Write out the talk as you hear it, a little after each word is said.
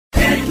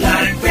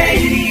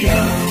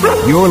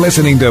You're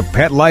listening to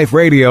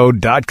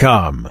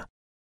PetLifeRadio.com.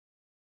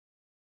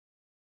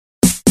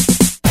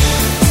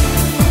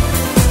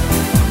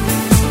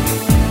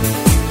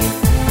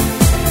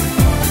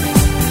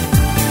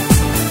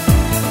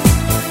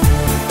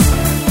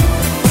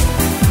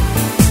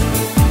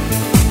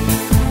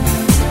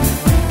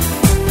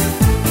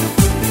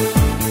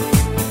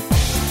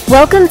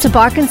 Welcome to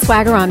Bark and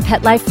Swagger on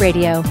Pet Life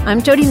Radio.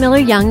 I'm Jody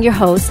Miller-Young, your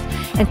host,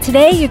 and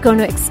today you're going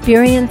to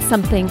experience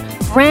something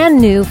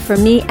brand new for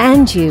me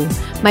and you.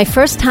 My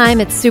first time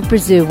at Super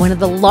Zoo, one of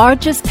the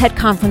largest pet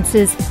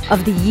conferences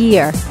of the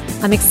year.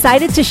 I'm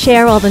excited to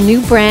share all the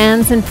new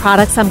brands and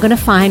products I'm going to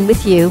find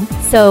with you.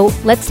 So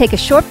let's take a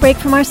short break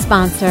from our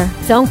sponsor.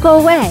 Don't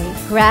go away.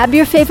 Grab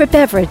your favorite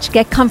beverage,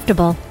 get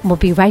comfortable, and we'll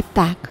be right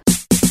back.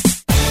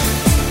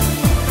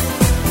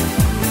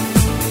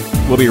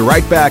 We'll be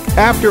right back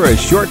after a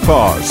short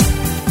pause.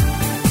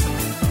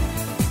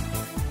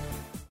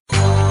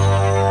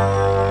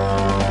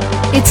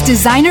 It's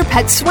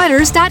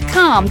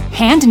DesignerPetSweaters.com.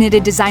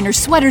 Hand-knitted designer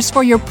sweaters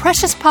for your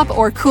precious pup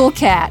or cool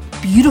cat.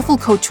 Beautiful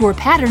couture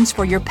patterns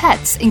for your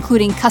pets,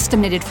 including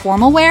custom-knitted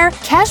formal wear,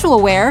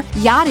 casual wear,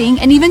 yachting,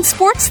 and even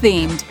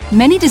sports-themed.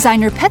 Many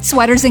designer pet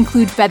sweaters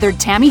include feathered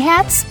tammy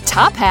hats,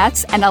 top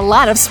hats, and a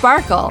lot of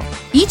sparkle.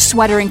 Each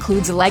sweater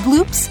includes leg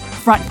loops,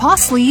 front paw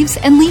sleeves,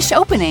 and leash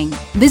opening.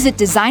 Visit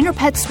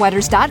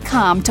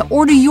DesignerPetSweaters.com to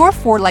order your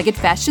four-legged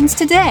fashions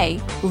today.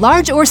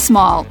 Large or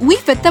small, we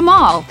fit them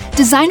all.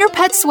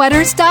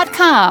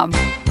 DesignerPetSweaters.com.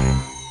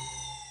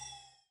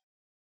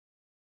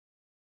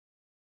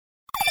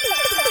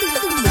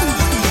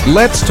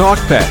 Let's talk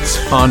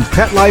pets on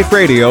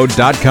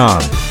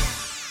PetLifeRadio.com.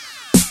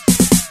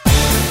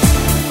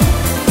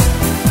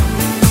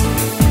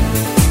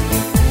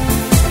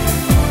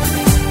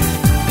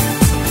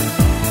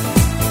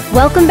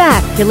 Welcome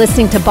back. You're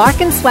listening to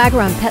Bark and Swagger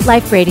on Pet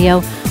Life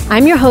Radio.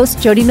 I'm your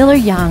host, Jody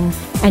Miller-Young,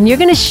 and you're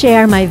going to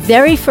share my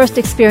very first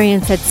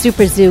experience at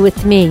Super Zoo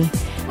with me.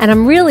 And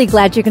I'm really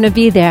glad you're going to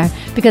be there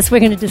because we're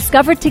going to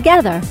discover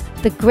together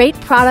the great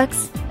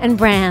products and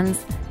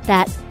brands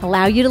that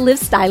allow you to live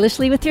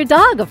stylishly with your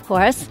dog, of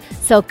course.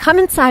 So come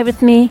inside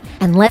with me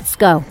and let's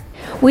go.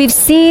 We've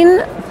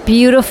seen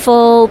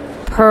beautiful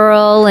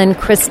pearl and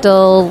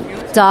crystal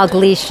dog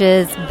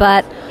leashes,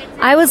 but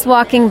I was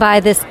walking by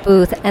this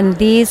booth, and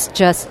these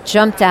just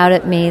jumped out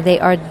at me. They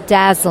are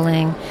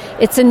dazzling.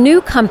 It's a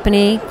new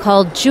company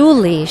called Jewel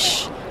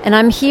Leash, and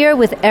I'm here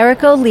with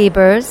Erico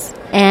Liebers,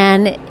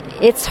 and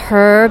it's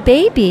her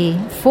baby,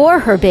 for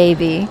her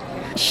baby.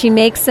 She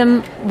makes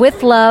them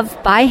with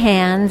love by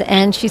hand,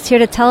 and she's here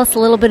to tell us a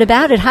little bit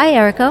about it. Hi,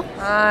 Erico.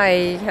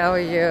 Hi, how are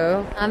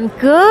you? I'm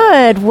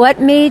good. What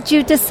made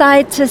you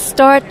decide to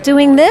start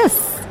doing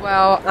this?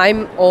 Well,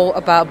 I'm all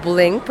about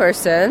bling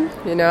person.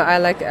 You know, I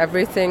like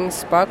everything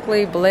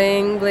sparkly,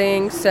 bling,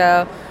 bling.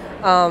 So,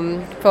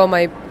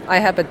 I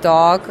have a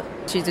dog.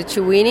 She's a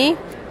Chiweenie,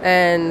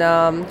 and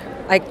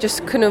I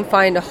just couldn't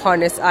find a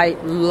harness I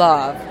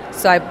love.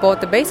 So I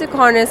bought the basic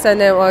harness, and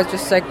then I was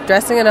just like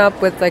dressing it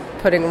up with like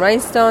putting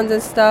rhinestones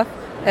and stuff.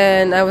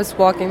 And I was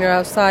walking her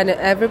outside, and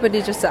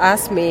everybody just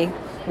asked me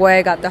where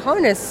I got the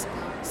harness.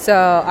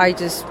 So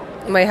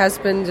my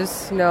husband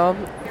just,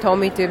 told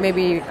me to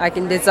maybe I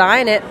can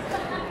design it.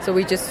 So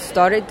we just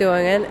started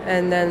doing it.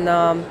 And then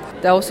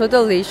also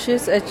the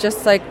leashes, it's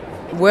just like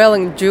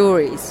wearing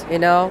jewelries,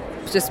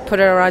 just put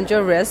it around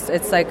your wrist.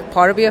 It's like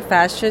part of your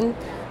fashion.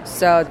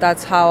 So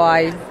that's how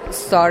I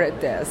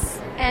started this.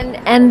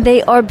 And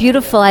they are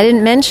beautiful. I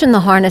didn't mention the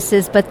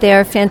harnesses, but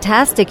they're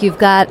fantastic. You've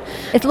got,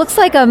 it looks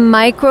like a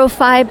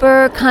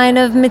microfiber kind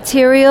of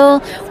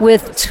material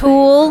with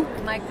tulle.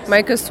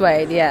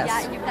 Micro-suede, yes.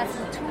 Yeah, you've got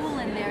some tulle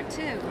in there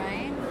too,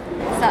 right?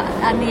 So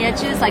on the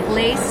edges, like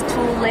lace,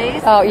 tulle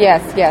lace. Oh,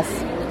 yes.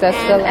 That's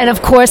and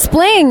of course,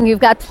 bling. You've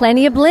got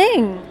plenty of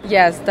bling.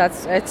 Yes,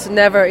 it's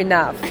never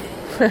enough.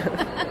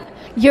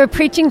 You're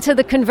preaching to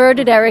the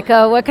converted,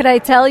 Erica. What could I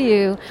tell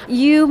you?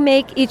 You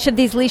make each of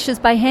these leashes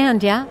by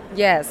hand, yeah?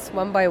 Yes,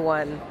 one by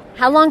one.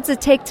 How long does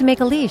it take to make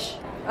a leash?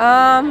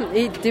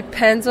 It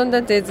depends on the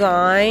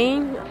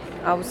design.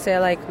 I would say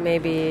like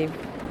maybe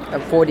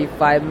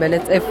 45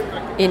 minutes if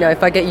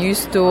I get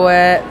used to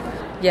it.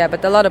 Yeah,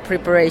 but a lot of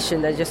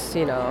preparation. I just,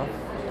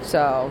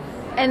 so.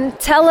 And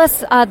tell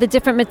us the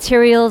different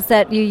materials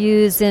that you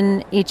use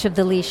in each of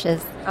the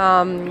leashes.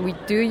 We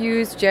do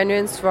use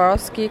genuine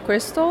Swarovski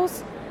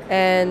crystals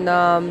and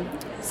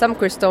some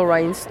crystal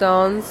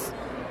rhinestones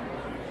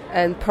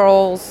and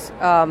pearls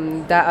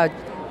that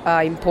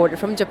are imported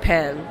from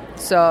Japan.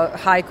 So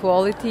high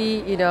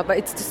quality, but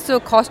it's still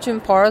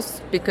costume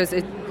pearls because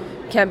it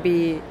can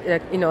be,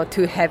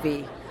 too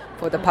heavy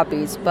for the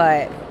puppies.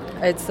 But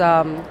it's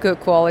good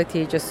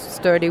quality, just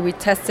sturdy. We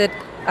tested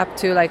up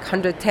to like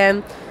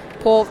 110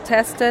 pull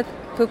tested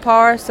pull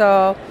power,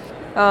 so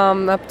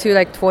up to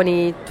like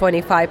 20,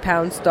 25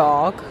 pounds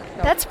dog.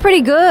 That's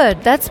pretty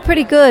good. That's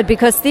pretty good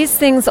because these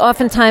things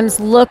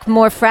oftentimes look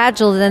more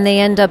fragile than they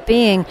end up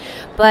being.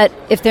 But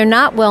if they're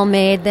not well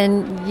made,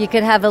 then you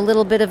could have a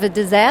little bit of a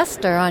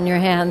disaster on your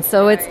hands.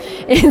 So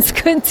it's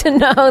good to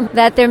know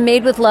that they're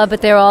made with love,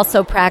 but they're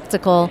also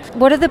practical.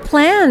 What are the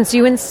plans?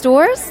 You in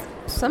stores?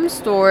 Some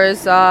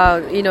stores,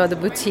 the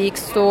boutique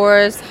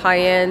stores,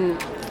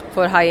 high-end,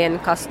 for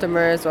high-end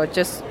customers, or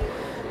just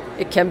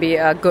it can be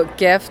a good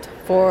gift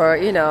for,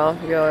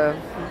 your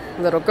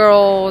little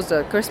girls,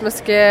 a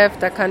Christmas gift,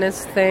 that kind of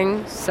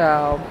thing.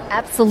 So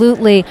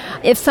absolutely.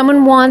 If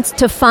someone wants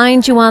to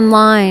find you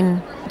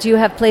online, do you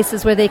have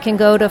places where they can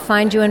go to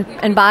find you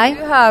and buy? We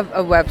have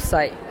a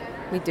website.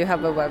 We do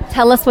have a website.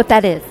 Tell us what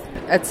that is.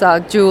 It's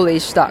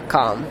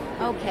jewelish.com.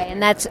 Okay,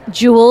 and that's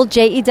Jewel,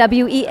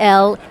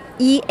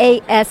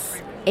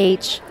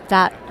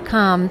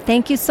 JEWELEASH.com.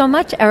 Thank you so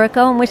much,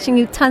 Erica. I'm wishing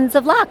you tons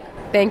of luck.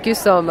 Thank you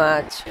so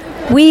much.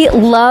 We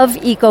love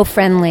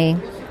eco-friendly,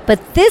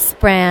 but this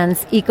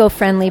brand's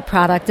eco-friendly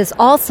product is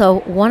also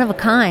one of a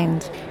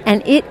kind,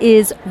 and it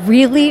is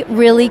really,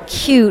 really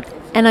cute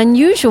and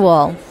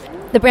unusual.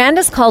 The brand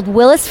is called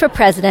Willis for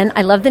President.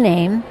 I love the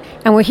name.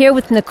 And we're here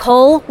with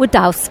Nicole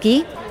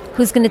Wadowski,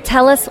 who's going to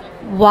tell us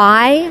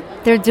why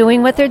they're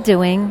doing what they're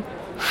doing,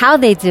 how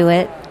they do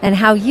it, and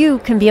how you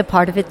can be a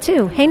part of it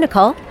too. Hey,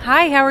 Nicole.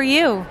 Hi, how are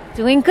you?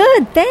 Doing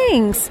good,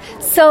 thanks.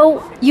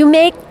 So you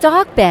make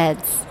dog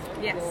beds.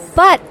 Yes.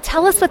 But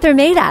tell us what they're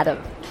made out of.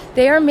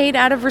 They are made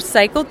out of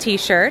recycled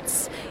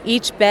T-shirts.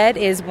 Each bed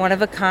is one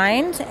of a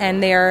kind,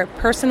 and they are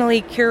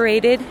personally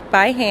curated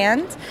by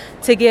hand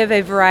to give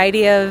a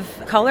variety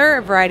of color,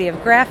 a variety of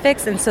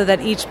graphics, and so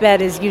that each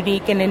bed is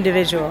unique and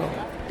individual.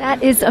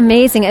 That is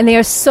amazing, and they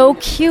are so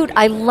cute.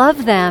 I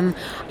love them.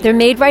 They're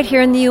made right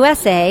here in the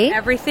USA.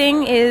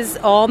 Everything is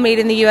all made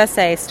in the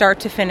USA,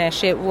 start to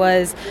finish. It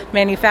was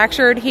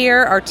manufactured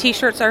here. Our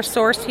T-shirts are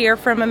sourced here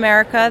from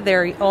America.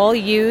 They're all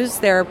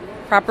used. They're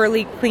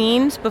properly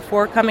cleaned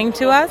before coming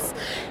to us.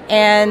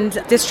 And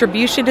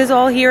distribution is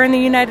all here in the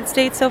United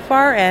States so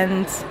far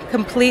and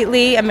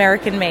completely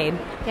American made.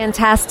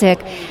 Fantastic.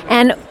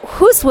 And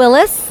who's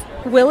Willis?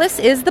 Willis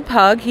is the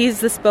pug.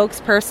 He's the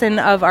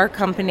spokesperson of our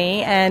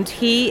company, and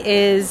he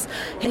has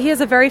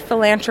a very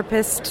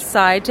philanthropist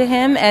side to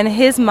him, and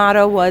his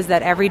motto was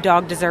that every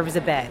dog deserves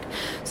a bed.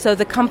 So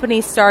the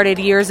company started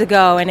years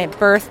ago, and it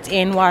birthed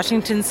in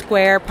Washington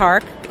Square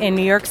Park in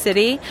New York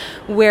City,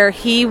 where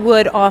he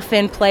would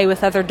often play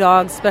with other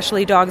dogs,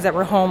 especially dogs that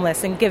were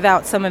homeless, and give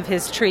out some of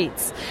his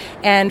treats.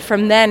 And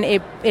from then,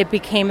 it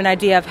became an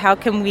idea of how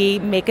can we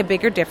make a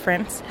bigger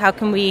difference? How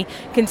can we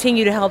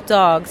continue to help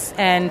dogs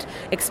and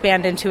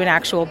expand into an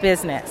actual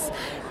business?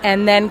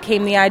 And then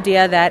came the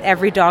idea that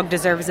every dog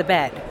deserves a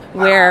bed,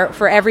 where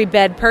for every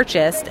bed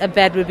purchased, a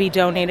bed would be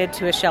donated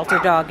to a shelter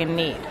dog in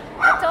need.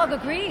 That dog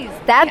agrees.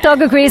 That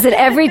dog agrees that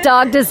every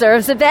dog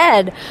deserves a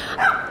bed.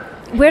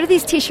 Where do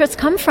these T-shirts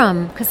come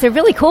from? Because they're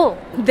really cool.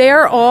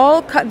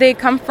 They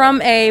come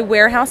from a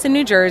warehouse in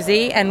New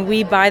Jersey, and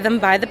we buy them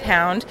by the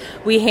pound.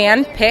 We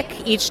hand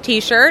pick each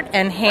T-shirt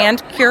and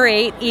hand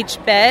curate each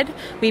bed.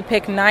 We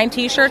pick 9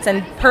 T-shirts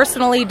and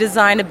personally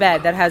design a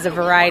bed that has a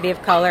variety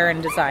of color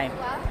and design.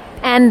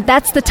 And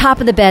that's the top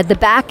of the bed. The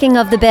backing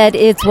of the bed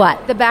is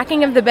what? The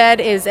backing of the bed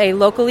is a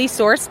locally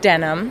sourced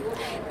denim,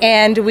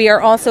 and we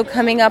are also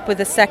coming up with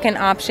a second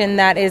option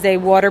that is a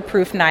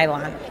waterproof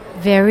nylon.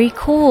 Very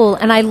cool.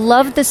 And I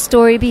love the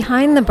story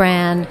behind the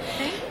brand.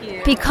 Thank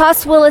you.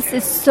 Because Willis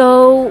is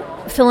so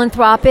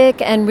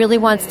philanthropic and really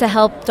wants to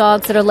help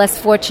dogs that are less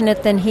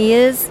fortunate than he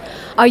is,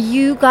 are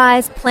you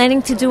guys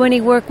planning to do any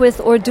work with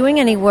or doing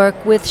any work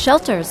with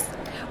shelters?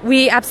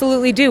 We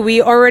absolutely do.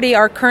 We already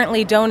are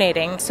currently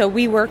donating. So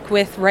we work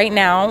with, right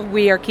now,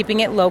 we are keeping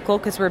it local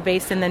because we're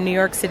based in the New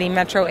York City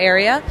metro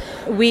area.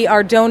 We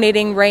are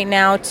donating right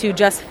now to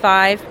just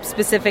 5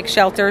 specific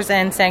shelters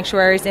and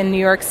sanctuaries in New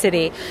York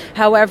City.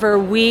 However,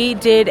 we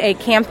did a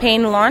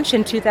campaign launch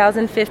in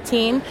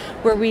 2015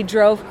 where we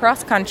drove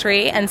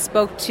cross-country and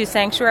spoke to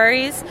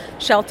sanctuaries,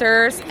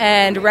 shelters,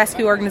 and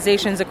rescue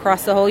organizations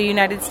across the whole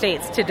United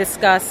States to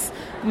discuss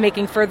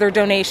making further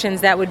donations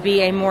that would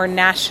be a more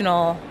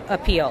national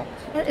appeal.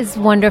 That is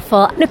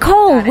wonderful.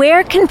 Nicole,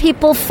 where can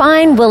people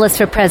find Willis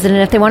for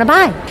President if they want to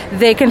buy?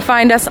 They can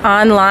find us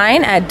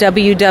online at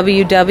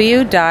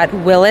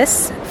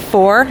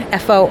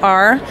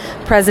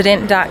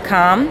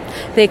www.willisforpresident.com.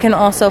 They can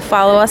also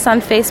follow us on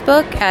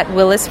Facebook at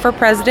Willis for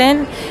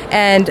President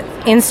and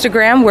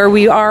Instagram, where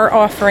we are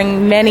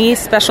offering many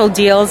special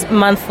deals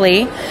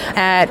monthly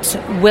at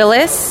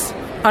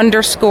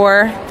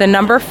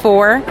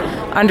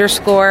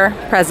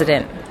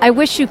Willis_4_president. I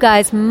wish you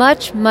guys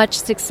much, much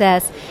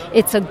success.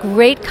 It's a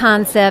great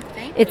concept.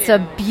 It's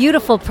a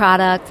beautiful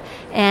product,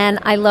 and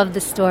I love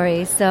the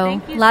story. So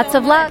lots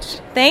of luck.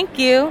 Thank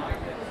you.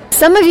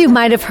 Some of you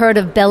might have heard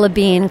of Bella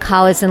Bean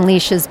collars and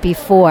leashes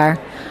before.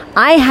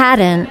 I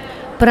hadn't,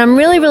 but I'm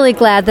really, really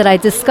glad that I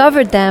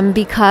discovered them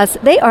because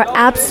they are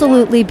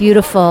absolutely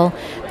beautiful.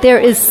 There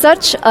is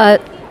such a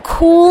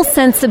cool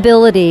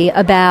sensibility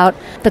about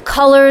the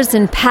colors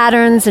and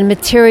patterns and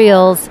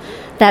materials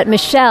that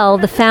Michelle,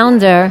 the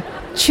founder,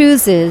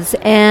 chooses.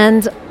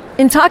 And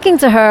in talking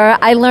to her,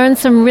 I learned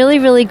some really,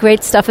 really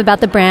great stuff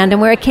about the brand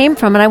and where it came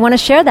from, and I want to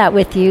share that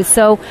with you.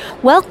 So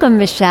welcome,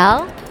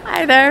 Michelle.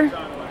 Hi there.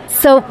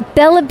 So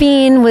Bella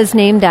Bean was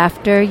named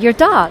after your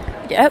dog.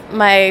 Yep,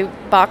 my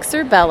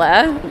boxer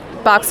Bella.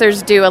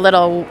 Boxers do a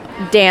little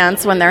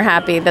dance when they're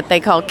happy that they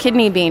call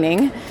kidney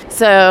beaning.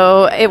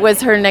 So it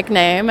was her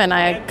nickname, and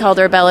I called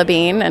her Bella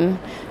Bean. And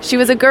she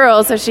was a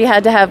girl, so she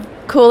had to have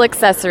cool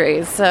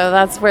accessories. So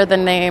that's where the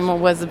name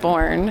was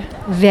born.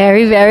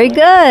 Very, very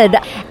good.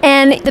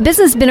 And the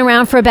business has been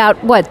around for about,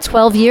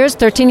 12 years,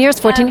 13 years,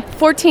 14?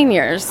 14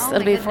 years. Oh, It'll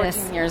be goodness.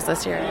 14 years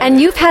this year. And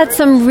you've had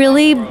some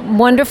really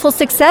wonderful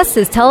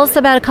successes. Tell us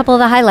about a couple of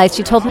the highlights.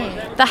 You told me.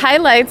 The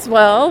highlights,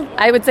 well,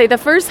 I would say the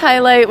first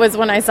highlight was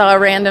when I saw a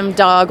random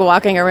dog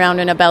walking around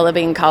in a Bella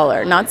Bean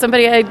collar. Not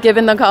somebody I had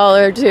given the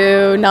collar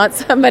to, not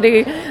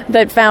somebody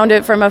that found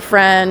it from a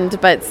friend,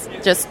 but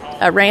just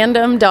a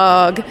random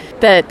dog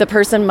that the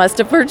person must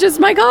have purchased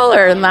my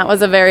collar, and that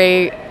was a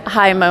very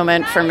high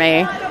moment for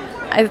me.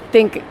 I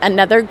think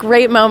another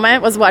great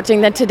moment was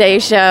watching the Today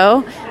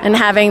Show and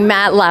having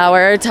Matt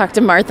Lauer talk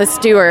to Martha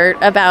Stewart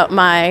about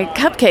my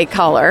cupcake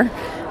collar.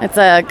 It's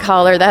a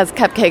collar that has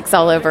cupcakes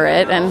all over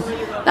it, and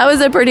that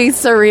was a pretty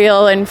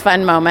surreal and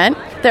fun moment.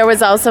 There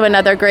was also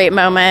another great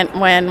moment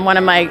when one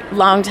of my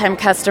longtime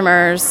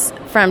customers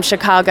from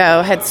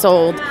Chicago had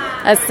sold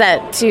a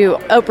set to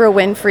Oprah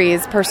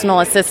Winfrey's personal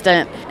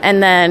assistant,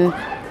 and then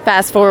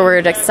fast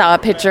forward, I saw a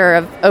picture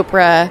of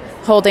Oprah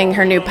holding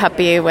her new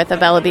puppy with a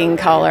Bella Bean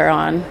collar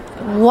on.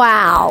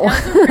 Wow.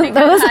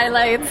 Those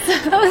highlights.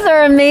 Those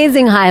are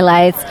amazing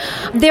highlights.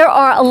 There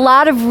are a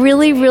lot of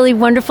really, really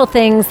wonderful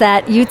things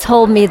that you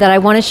told me that I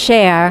want to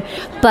share,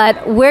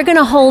 but we're going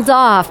to hold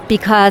off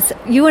because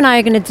you and I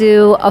are going to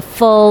do a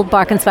full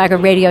Bark and Swagger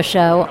radio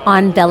show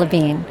on Bella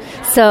Bean.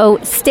 So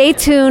stay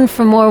tuned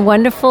for more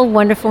wonderful,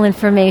 wonderful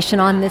information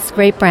on this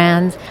great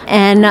brand,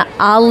 and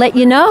I'll let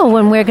you know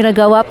when we're going to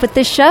go up with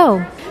this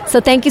show. So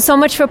thank you so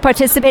much for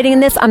participating in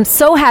this. I'm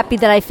so happy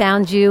that I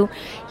found you.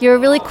 You're a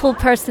really cool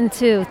person,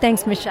 too.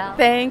 Thanks, Michelle.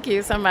 Thank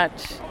you so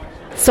much.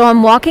 So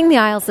I'm walking the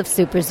aisles of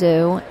Super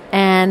Zoo,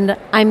 and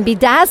I'm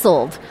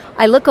bedazzled.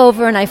 I look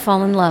over and I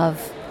fall in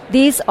love.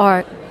 These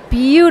are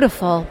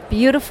beautiful,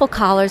 beautiful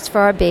collars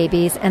for our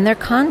babies, and they're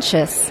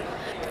conscious.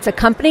 It's a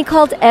company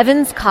called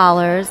Evans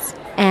Collars,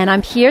 and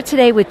I'm here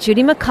today with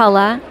Judy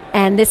McCullough,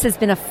 and this has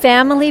been a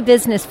family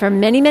business for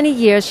many, many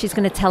years. She's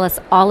going to tell us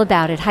all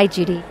about it. Hi,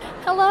 Judy.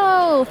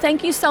 Hello,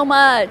 thank you so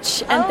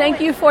much, and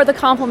thank you for the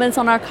compliments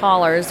on our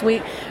collars. We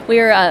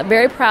are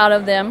very proud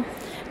of them,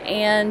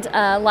 and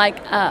like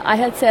I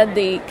had said,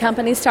 the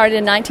company started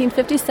in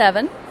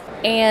 1957,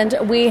 and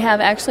we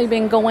have actually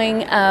been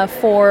going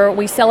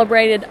we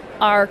celebrated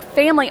our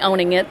family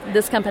owning it,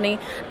 this company,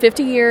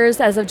 50 years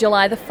as of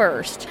July the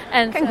 1st.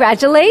 And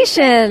congratulations!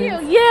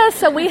 Thank you. Yes,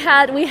 so we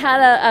had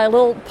a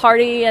little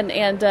party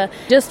and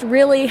just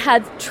really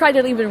had tried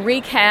to even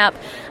recap.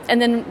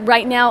 And then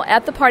right now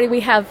at the party we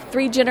have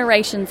 3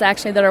 generations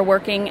actually that are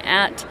working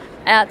at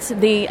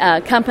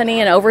the company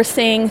and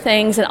overseeing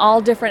things in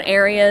all different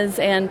areas,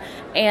 and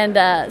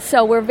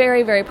so we're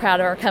very, very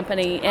proud of our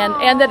company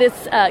and that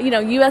it's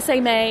USA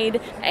made.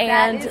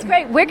 And that is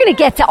great. We're going to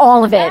get to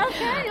all of it.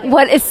 Okay.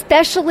 What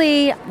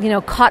especially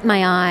caught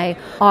my eye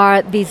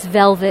are these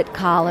velvet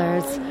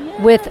collars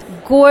with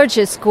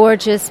gorgeous,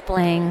 gorgeous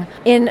bling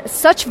in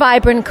such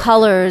vibrant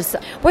colors.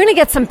 We're going to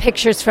get some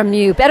pictures from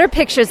you, better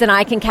pictures than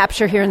I can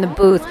capture here in the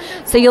booth.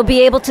 So you'll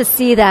be able to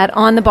see that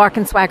on the Bark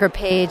and Swagger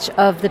page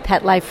of the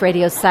Pet Life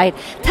Radio site.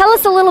 Tell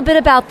us a little bit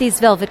about these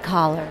velvet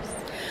collars.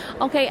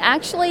 Okay,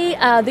 actually,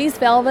 these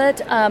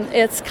velvet,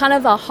 it's kind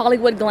of a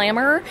Hollywood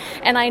glamour,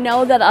 and I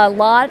know that a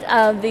lot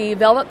of the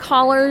velvet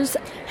collars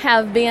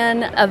have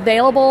been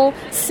available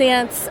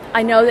since,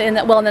 I know that in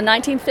the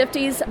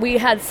 1950s, we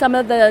had some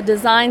of the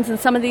designs, and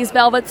some of these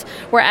velvets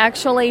were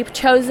actually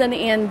chosen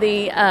in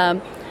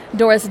the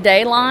Doris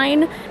Day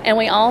line, and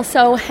we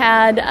also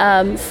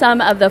had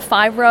some of the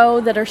 5-row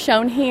that are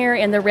shown here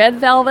in the red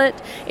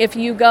velvet. If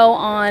you go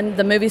on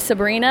the movie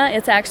Sabrina,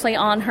 it's actually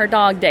on her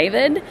dog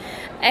David.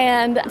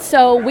 And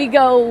so we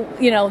go,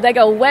 they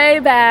go way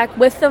back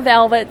with the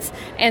velvets.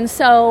 And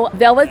so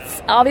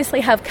velvets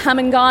obviously have come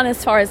and gone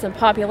as far as the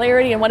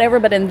popularity and whatever,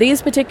 but in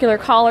these particular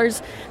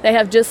collars, they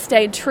have just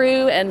stayed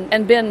true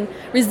and been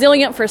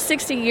resilient for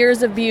 60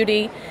 years of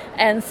beauty.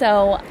 And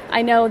so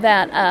I know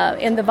that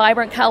in the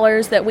vibrant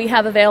colors that we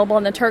have available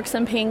in the Turks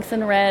and pinks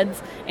and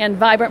reds and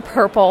vibrant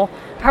purple.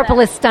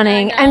 Purple is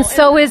stunning, and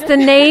so is the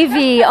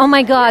navy. Oh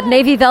my God,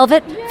 navy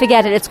velvet?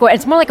 Forget it. It's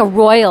more like a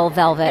royal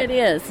velvet. It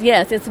is,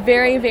 yes. It's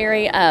very,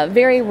 very,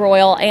 very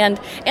royal and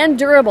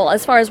durable.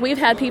 As far as we've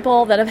had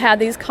people that have had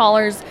these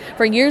collars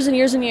for years and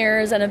years and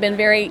years and have been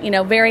very,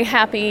 very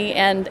happy.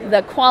 And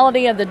the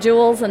quality of the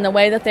jewels and the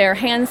way that they're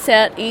hand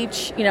set,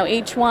 each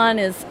one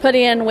is put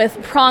in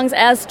with prongs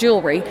as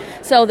jewelry.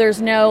 So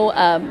there's no,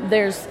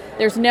 there's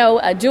there's no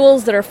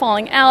jewels that are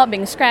falling out,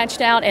 being scratched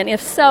out, and if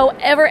so,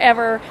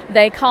 ever,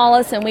 they call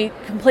us and we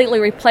completely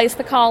replace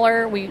the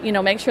collar. We,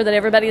 make sure that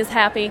everybody is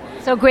happy.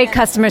 So great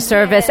customer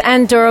service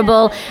and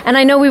durable. And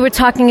I know we were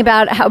talking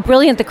about how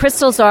brilliant the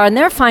crystals are, and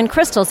they're fine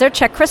crystals. They're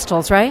Czech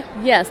crystals, right?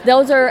 Yes,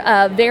 those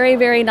are very,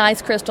 very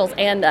nice crystals,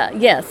 and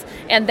yes,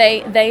 and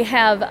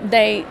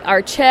they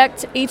are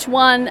checked. Each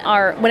one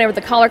whenever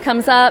the collar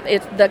comes up,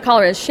 the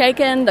collar is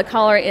shaken, the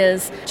collar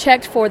is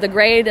checked for the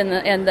grade,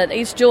 and that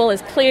each jewel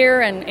is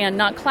clear and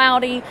not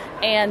cloudy.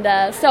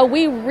 And so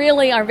we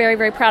really are very,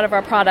 very proud of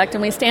our product,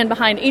 and we stand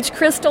behind each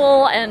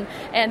crystal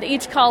and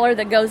each collar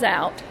that goes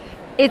out.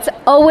 It's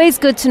always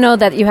good to know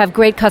that you have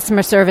great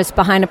customer service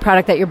behind a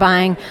product that you're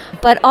buying,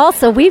 but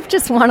also we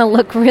just want to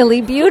look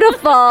really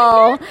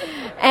beautiful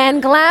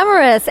and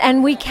glamorous,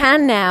 and we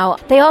can now.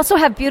 They also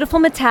have beautiful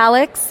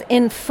metallics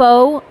in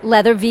faux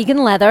leather,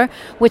 vegan leather,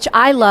 which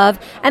I love,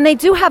 and they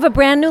do have a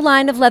brand new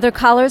line of leather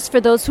collars for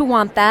those who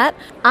want that.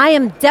 I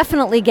am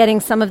definitely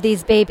getting some of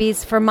these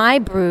babies for my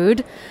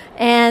brood.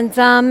 And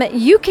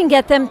you can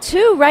get them,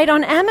 too, right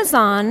on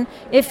Amazon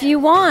if you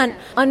want,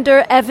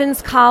 under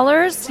Evans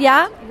Collars,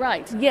 yeah?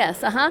 Right,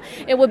 yes,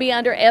 It will be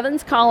under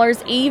Evans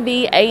Collars,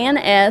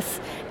 EVANS,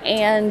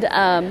 and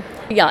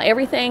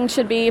everything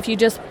should be, if you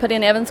just put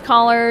in Evans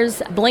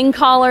Collars, bling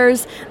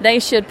collars, they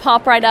should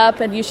pop right up,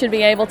 and you should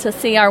be able to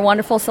see our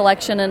wonderful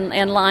selection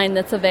and line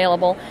that's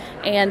available.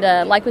 And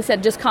like we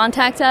said, just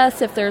contact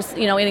us if there's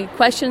any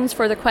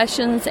further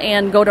questions,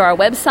 and go to our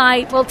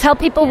website. Well, tell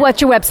people what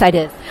your website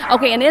is.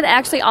 Okay, and it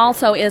actually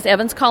also is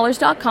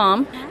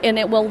evanscollars.com, and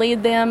it will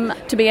lead them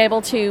to be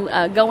able to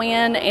go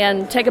in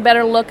and take a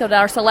better look at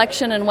our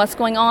selection and what's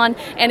going on.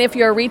 And if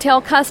you're a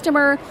retail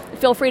customer,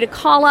 feel free to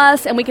call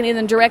us, and we can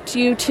either direct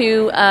you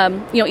to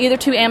either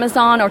to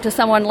Amazon or to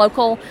someone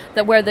local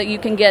that you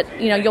can get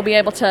you'll be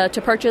able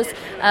to purchase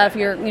if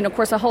you're of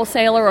course a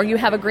wholesaler or you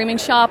have a grooming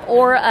shop,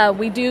 or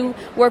we do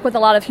work with a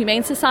lot of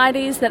humane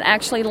societies that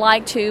actually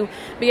like to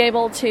be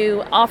able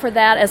to offer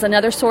that as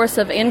another source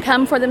of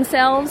income for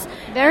themselves.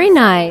 Very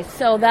nice.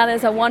 So that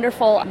is a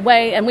wonderful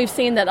way, and we've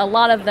seen that a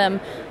lot of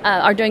them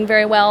are doing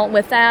very well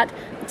with that.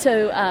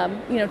 To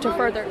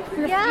further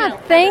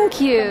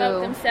thank you,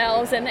 promote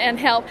themselves and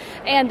help,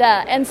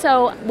 and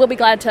so we'll be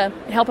glad to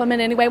help them in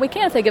any way we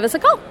can if they give us a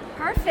call.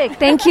 Perfect.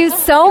 Thank you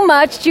so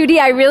much, Judy.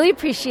 I really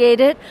appreciate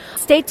it.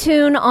 Stay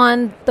tuned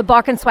on the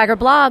Bark and Swagger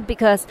blog,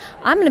 because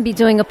I'm going to be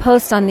doing a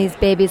post on these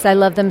babies. I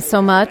love them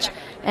so much,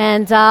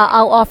 and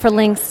I'll offer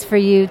links for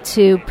you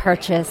to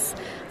purchase.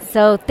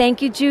 So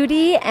thank you,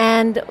 Judy,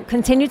 and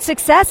continued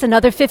success,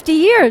 another 50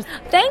 years.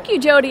 Thank you,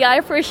 Jody. I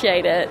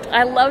appreciate it.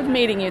 I loved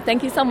meeting you.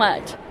 Thank you so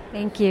much.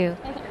 Thank you.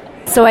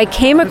 So I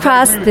came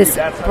across this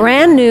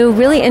brand new,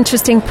 really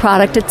interesting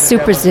product at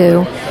Super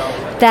Zoo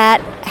that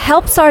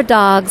helps our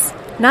dogs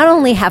not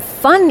only have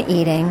fun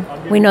eating,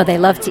 we know they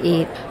love to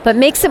eat, but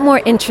makes it more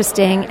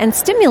interesting and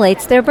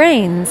stimulates their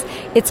brains.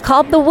 It's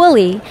called the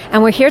Woolly,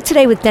 and we're here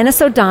today with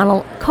Dennis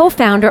O'Donnell,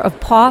 co-founder of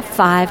Paw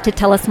 5, to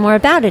tell us more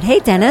about it.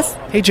 Hey, Dennis.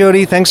 Hey,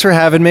 Jody. Thanks for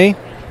having me.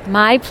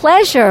 My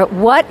pleasure.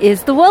 What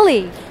is the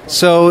Woolly?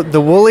 So the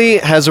Woolly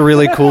has a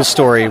really cool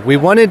story. We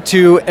wanted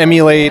to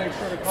emulate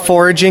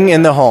foraging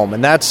in the home,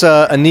 and that's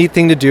a neat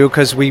thing to do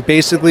because we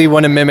basically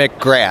want to mimic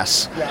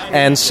grass.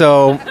 And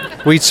so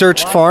we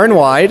searched far and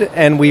wide,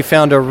 and we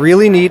found a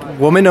really neat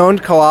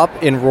woman-owned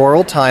co-op in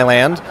rural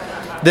Thailand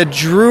that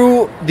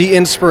drew the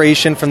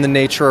inspiration from the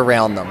nature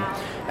around them.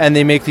 And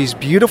they make these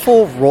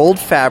beautiful rolled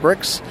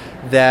fabrics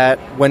that,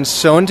 when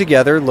sewn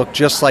together, look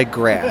just like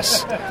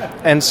grass.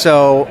 And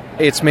so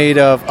it's made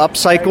of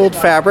upcycled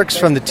fabrics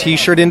from the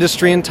t-shirt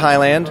industry in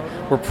Thailand.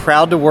 We're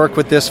proud to work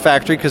with this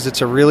factory because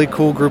it's a really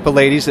cool group of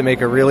ladies that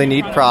make a really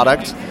neat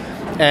product.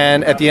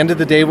 And at the end of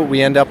the day, what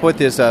we end up with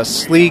is a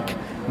sleek,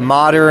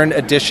 modern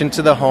addition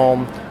to the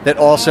home that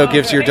also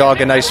gives your dog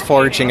a nice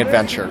foraging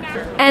adventure.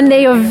 And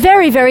they are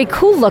very, very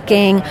cool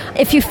looking.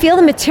 If you feel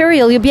the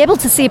material, you'll be able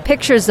to see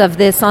pictures of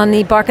this on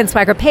the Bark and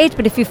Swagger page,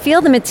 but if you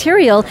feel the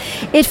material,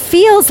 it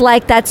feels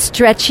like that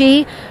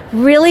stretchy,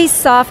 really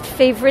soft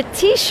favorite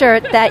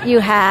t-shirt that you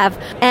have.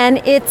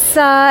 And it's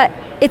a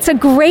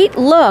great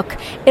look.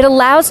 It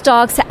allows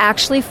dogs to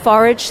actually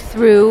forage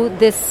through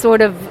this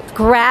sort of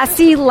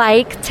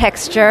grassy-like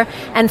texture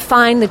and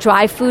find the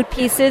dry food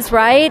pieces,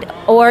 right?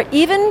 Or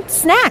even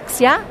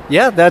snacks, yeah?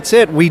 Yeah, that's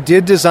it. We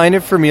did design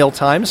it for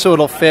mealtime, so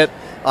it'll fit.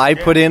 I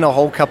put in a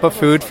whole cup of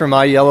food for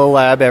my yellow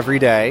lab every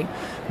day.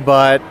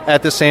 But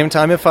at the same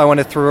time, if I want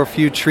to throw a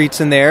few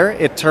treats in there,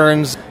 it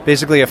turns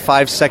basically a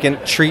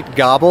 5-second treat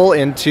gobble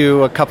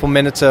into a couple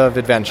minutes of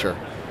adventure.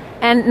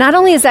 And not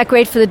only is that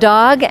great for the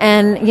dog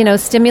and,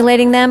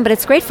 stimulating them, but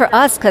it's great for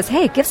us because,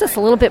 hey, it gives us a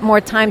little bit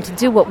more time to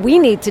do what we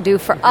need to do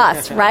for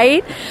us,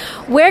 right?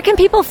 Where can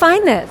people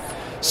find this?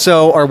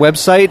 So our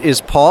website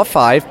is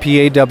paw5,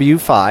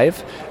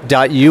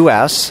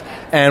 paw5.us,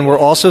 and we're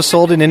also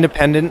sold in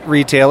independent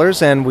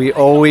retailers, and we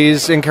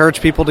always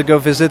encourage people to go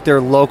visit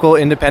their local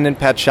independent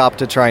pet shop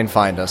to try and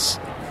find us.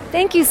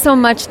 Thank you so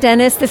much,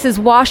 Dennis. This is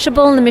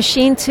washable in the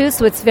machine, too,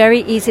 so it's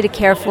very easy to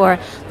care for.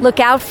 Look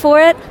out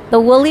for it. The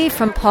Woolly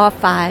from Paw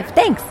 5.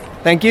 Thanks.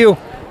 Thank you.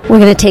 We're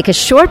going to take a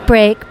short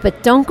break,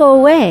 but don't go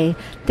away.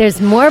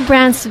 There's more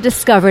brands to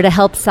discover to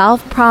help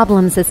solve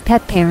problems as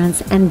pet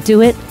parents and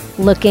do it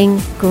looking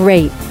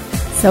great.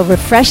 So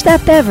refresh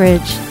that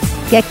beverage,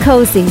 get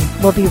cozy.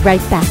 We'll be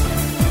right back.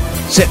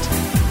 Sit.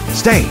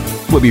 Stay.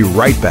 We'll be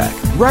right back,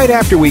 right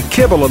after we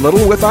kibble a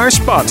little with our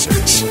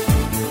sponsors.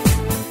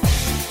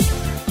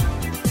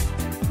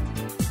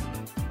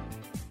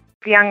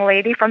 The young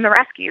lady from the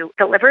rescue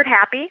delivered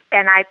Happy,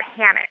 and I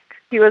panicked.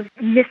 He was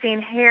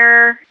missing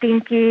hair,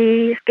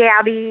 stinky,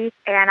 scabby,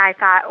 and I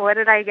thought, what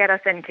did I get us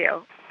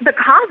into? The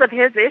cause of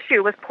his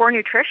issue was poor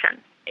nutrition.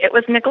 It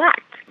was neglect.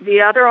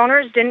 The other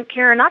owners didn't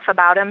care enough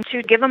about him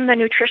to give him the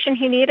nutrition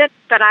he needed.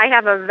 But I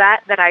have a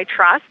vet that I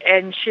trust,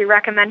 and she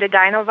recommended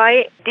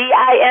Dinovite,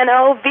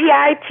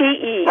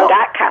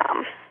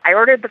 DINOVITE.com. I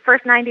ordered the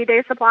first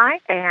 90-day supply,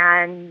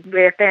 and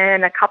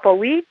within a couple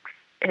weeks,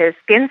 his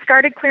skin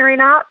started clearing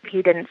up.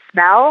 He didn't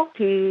smell.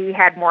 He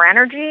had more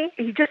energy.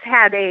 He just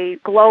had a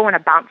glow and a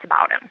bounce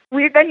about him.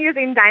 We've been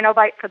using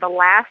Dinovite for the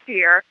last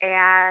year,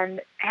 and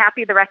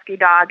Happy the rescue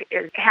dog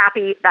is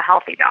Happy the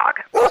healthy dog.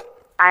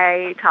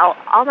 I tell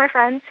all my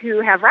friends who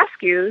have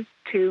rescues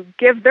to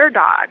give their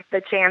dog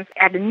the chance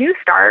at a new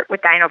start with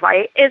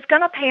Dinovite. It's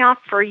going to pay off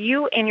for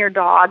you and your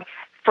dog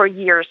for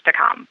years to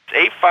come.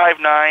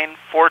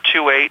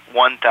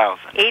 859-428-1000.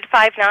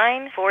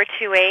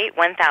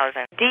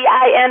 859-428-1000.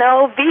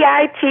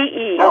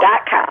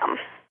 DINOVITE.com.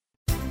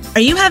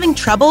 Are you having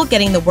trouble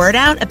getting the word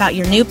out about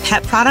your new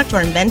pet product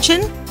or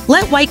invention?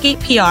 Let Whitegate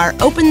PR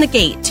open the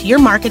gate to your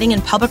marketing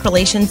and public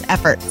relations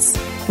efforts.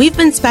 We've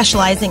been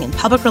specializing in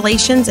public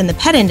relations in the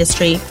pet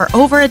industry for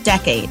over a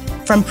decade.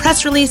 From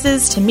press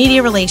releases to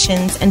media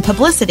relations and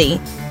publicity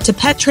to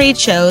pet trade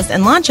shows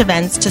and launch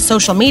events to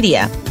social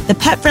media, the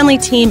pet-friendly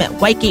team at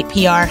Whitegate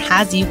PR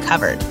has you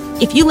covered.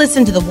 If you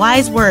listen to the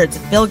wise words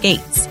of Bill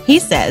Gates, he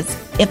says,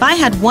 "If I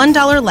had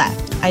 $1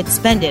 left, I'd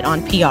spend it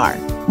on PR."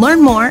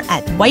 Learn more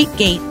at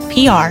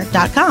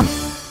whitegatepr.com.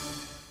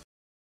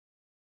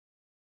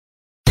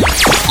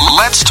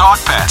 Let's talk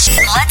pets.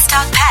 Let's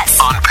talk pets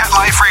On Pet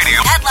Life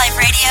Radio. Pet Life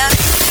Radio.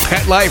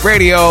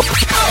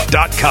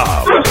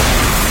 PetLifeRadio.com.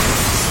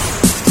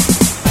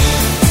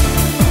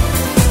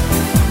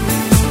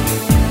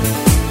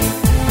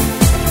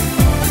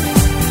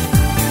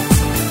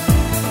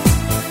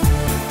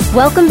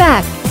 Welcome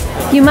back.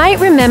 You might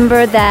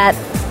remember that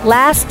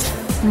last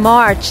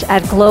March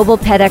at Global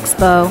Pet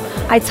Expo,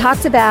 I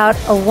talked about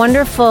a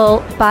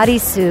wonderful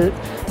bodysuit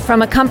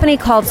from a company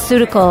called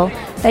Suitical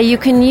that you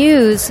can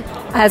use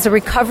as a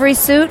recovery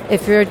suit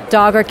if your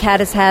dog or cat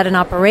has had an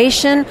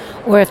operation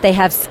or if they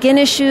have skin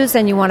issues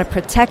and you want to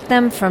protect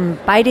them from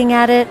biting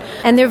at it.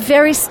 And they're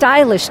very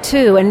stylish,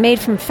 too, and made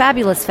from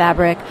fabulous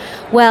fabric.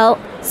 Well,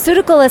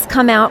 Suitical has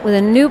come out with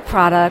a new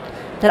product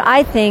that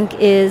I think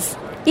is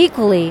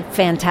equally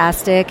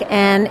fantastic,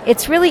 and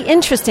it's really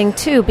interesting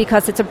too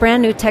because it's a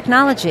brand new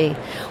technology.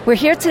 We're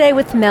here today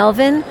with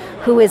Melvin,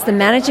 who is the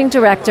managing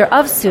director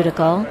of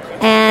Suitical,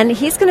 and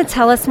he's going to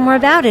tell us more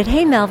about it.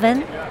 Hey,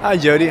 Melvin. Hi,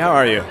 Jody. How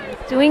are you?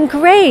 Doing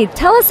great.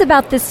 Tell us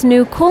about this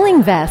new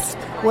cooling vest.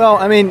 Well,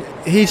 I mean,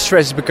 heat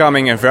stress is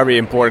becoming a very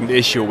important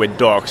issue with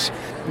dogs,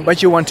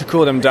 but you want to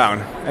cool them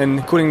down.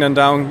 And cooling them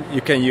down,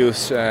 you can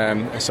use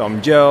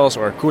some gels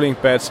or cooling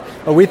pads.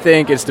 But we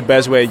think it's the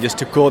best way just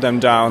to cool them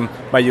down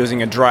by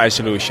using a dry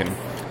solution.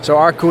 So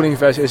our cooling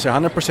vest is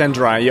 100%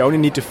 dry. You only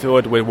need to fill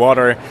it with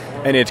water,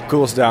 and it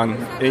cools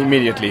down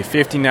immediately,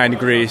 59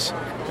 degrees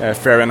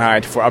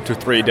Fahrenheit for up to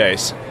 3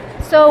 days.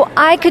 So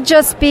I could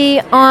just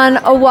be on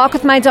a walk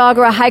with my dog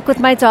or a hike with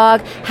my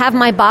dog, have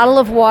my bottle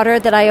of water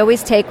that I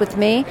always take with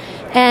me,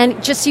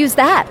 and just use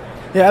that.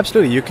 Yeah,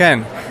 absolutely, you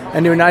can.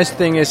 And the nice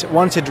thing is,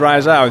 once it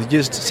dries out,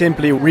 just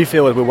simply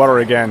refill it with water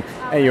again,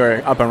 and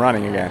you're up and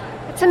running again.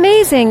 It's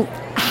amazing.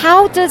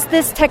 How does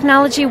this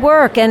technology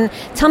work? And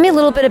tell me a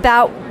little bit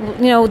about,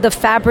 the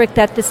fabric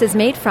that this is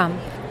made from.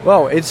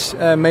 Well, it's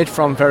made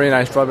from very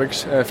nice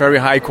fabrics, very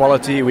high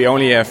quality. We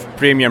only have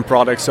premium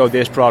products, so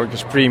this product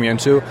is premium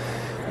too.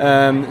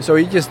 So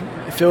you just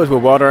fill it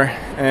with water,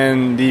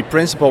 and the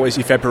principle is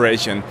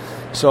evaporation.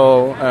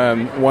 So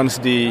once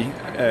the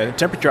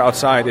temperature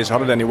outside is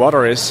hotter than the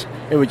water is,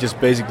 it would just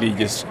basically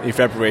just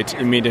evaporate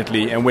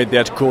immediately, and with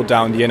that cool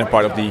down the inner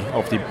part of the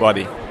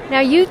body.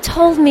 Now, you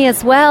told me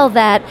as well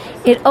that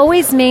it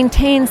always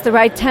maintains the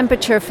right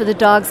temperature for the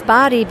dog's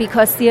body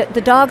because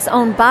the dog's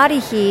own body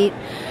heat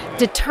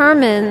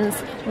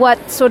determines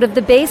what sort of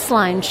the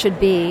baseline should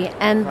be,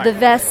 and the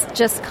vest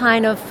just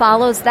kind of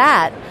follows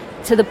that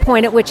to the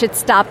point at which it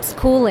stops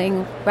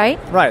cooling, right?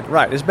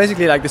 Right. It's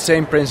basically like the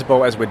same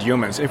principle as with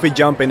humans. If we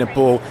jump in a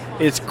pool,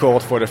 it's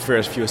cold for the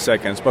first few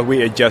seconds, but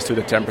we adjust to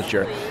the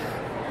temperature.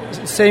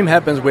 Same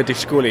happens with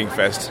this cooling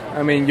vest.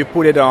 I mean, you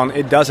put it on,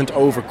 it doesn't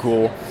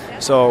overcool,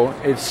 so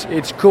it's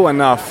cool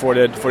enough for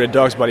the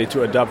dog's body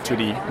to adapt to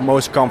the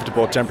most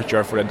comfortable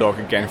temperature for the dog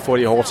again for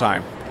the whole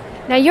time.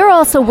 Now, you're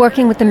also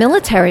working with the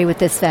military with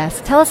this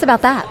vest. Tell us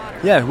about that.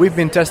 Yeah, we've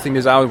been testing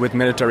this out with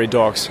military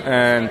dogs,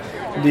 and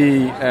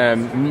the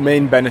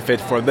main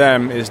benefit for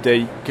them is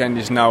they can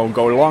just now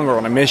go longer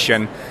on a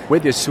mission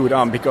with this suit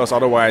on, because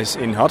otherwise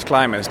in hot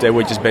climates they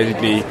would just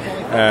basically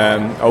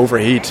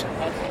overheat.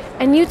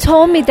 And you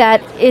told me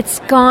that it's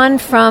gone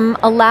from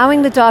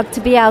allowing the dog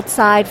to be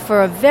outside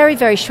for a very,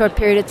 very short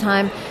period of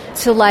time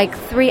to like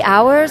 3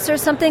 hours or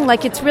something.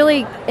 Like it's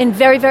really in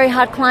very, very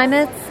hot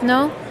climates.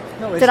 No?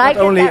 No, Did I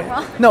get that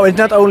wrong? No, it's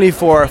not only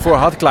for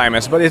hot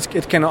climates, but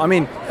it can. I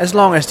mean, as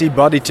long as the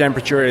body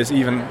temperature is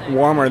even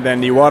warmer than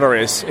the water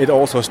is, it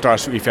also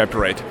starts to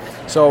evaporate.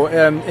 So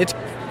it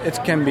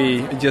can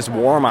be just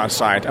warm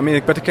outside. I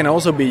mean, but it can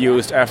also be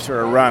used after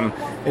a run.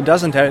 It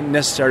doesn't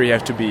necessarily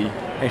have to be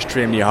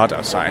extremely hot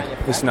outside.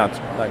 It's not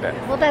like that.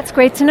 Well, that's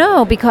great to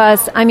know,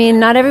 because I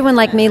mean, not everyone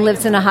like me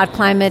lives in a hot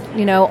climate,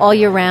 all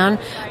year round,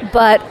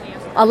 but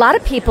a lot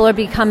of people are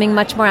becoming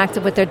much more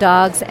active with their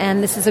dogs,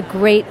 and this is a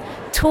great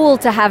tool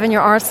to have in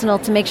your arsenal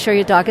to make sure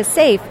your dog is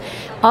safe.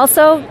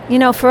 Also,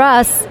 for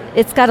us,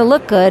 it's got to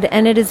look good,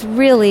 and it is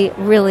really,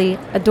 really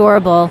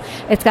adorable.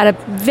 It's got a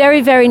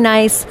very, very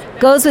nice,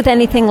 goes with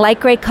anything light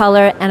gray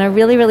color, and a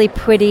really, really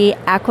pretty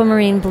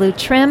aquamarine blue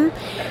trim.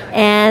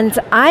 And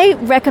I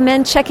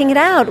recommend checking it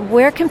out.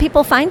 Where can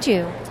people find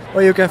you?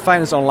 Well, you can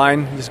find us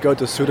online. Just go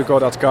to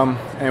sudaco.com,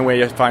 and where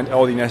you find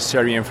all the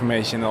necessary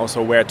information, and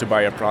also where to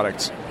buy your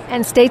products.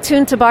 And stay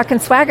tuned to Bark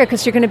and Swagger,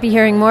 because you're going to be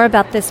hearing more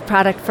about this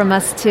product from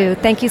us too.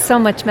 Thank you so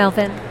much,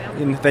 Melvin.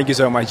 And thank you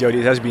so much, Jody.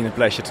 It has been a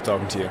pleasure to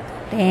talk to you.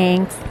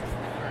 Thanks.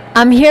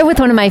 I'm here with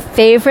one of my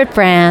favorite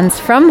brands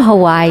from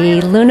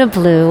Hawaii, Luna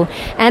Blue,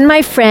 and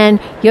my friend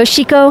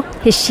Yoshiko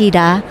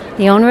Hishida,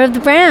 the owner of the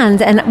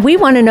brand. And we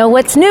want to know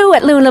what's new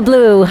at Luna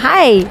Blue.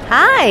 Hi.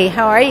 Hi,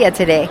 how are you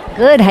today?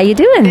 Good, how you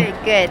doing?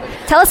 Good.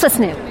 Tell us what's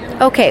new.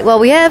 Okay, well,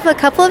 we have a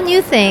couple of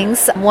new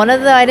things. One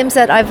of the items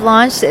that I've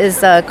launched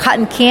is the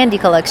Cotton Candy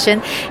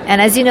collection.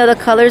 And as you know, the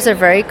colors are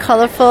very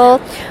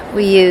colorful.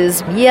 We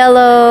use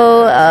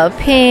yellow,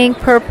 pink,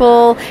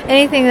 purple,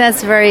 anything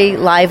that's very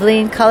lively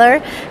in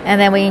color. And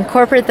then we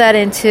incorporate that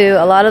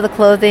into a lot of the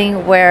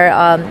clothing where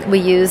we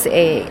use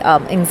a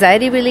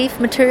anxiety relief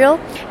material.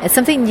 It's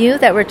something new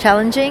that we're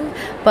challenging,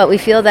 but we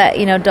feel that,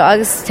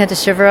 dogs tend to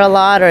shiver a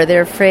lot or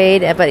they're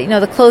afraid, but,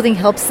 the clothing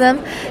helps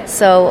them.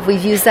 So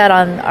we've used that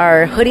on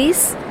our hoodies,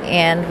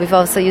 and we've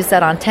also used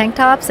that on tank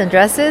tops and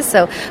dresses.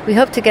 So we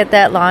hope to get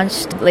that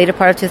launched later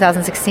part of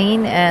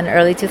 2016 and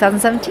early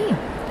 2017.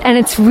 And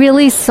it's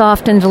really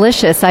soft and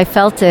delicious. I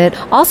felt it.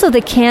 Also,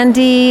 the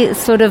candy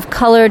sort of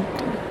colored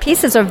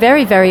pieces are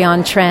very, very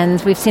on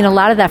trend. We've seen a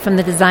lot of that from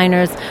the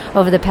designers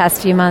over the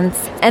past few months.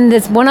 And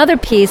there's one other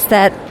piece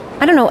that,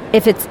 I don't know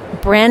if it's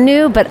brand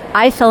new, but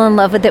I fell in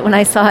love with it when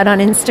I saw it on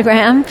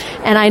Instagram.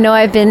 And I know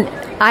I've been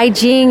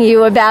IGing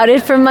you about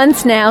it for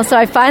months now, so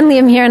I finally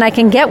am here and I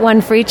can get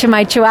one for each of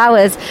my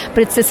chihuahuas.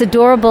 But it's this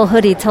adorable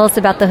hoodie. Tell us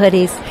about the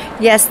hoodies.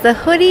 Yes, the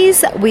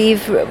hoodies,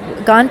 we've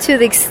gone to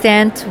the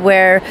extent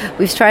where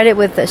we've tried it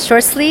with a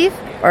short sleeve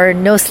or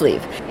no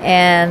sleeve,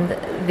 and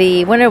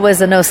the winner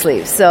was a no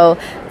sleeve. So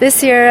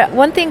this year,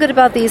 one thing good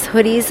about these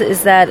hoodies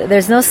is that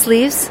there's no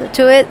sleeves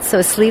to it, so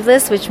it's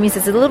sleeveless, which means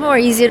it's a little more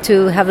easier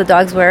to have the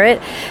dogs wear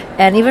it.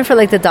 And even for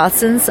like the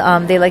Dachshunds,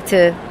 they like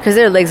to, because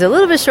their legs are a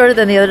little bit shorter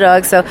than the other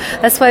dogs, so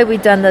that's why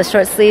we've done the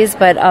short sleeves.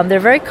 But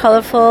they're very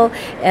colorful,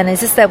 and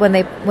it's just that when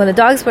the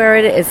dogs wear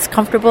it, it's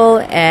comfortable,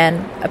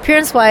 and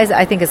appearance-wise,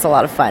 I think it's a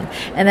lot of fun.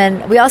 And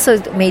then we also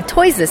made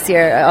toys this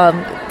year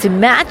to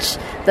match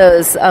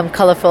those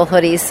colorful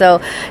hoodies.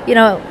 So,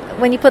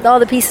 when you put all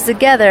the pieces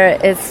together,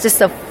 it's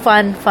just a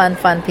fun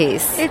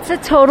piece. It's a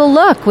total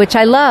look, which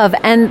I love.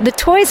 And the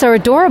toys are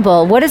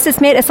adorable. What is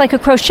this made? It's like a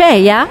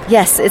crochet, yeah?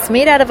 Yes, it's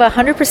made out of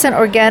 100%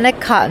 organic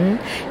cotton.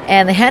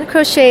 And the hand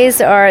crochets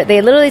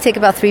they literally take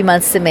about 3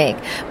 months to make.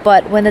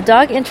 But when the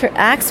dog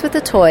interacts with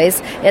the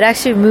toys, it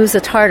actually removes the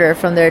tartar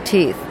from their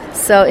teeth.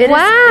 So it is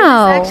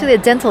actually a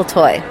dental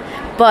toy.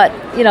 But,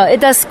 it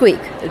does squeak.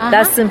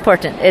 That's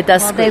important. It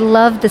does squeak. They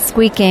love the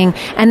squeaking.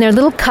 And they're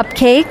little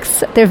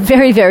cupcakes. They're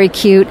very, very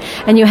cute.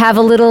 And you have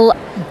a little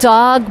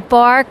dog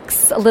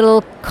barks, a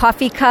little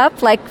coffee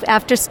cup, like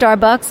after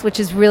Starbucks, which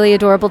is really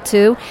adorable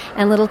too,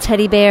 and little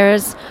teddy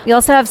bears. You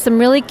also have some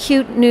really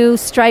cute new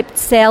striped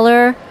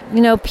sailor,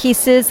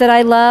 pieces that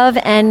I love,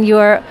 and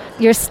your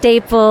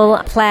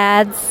staple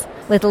plaids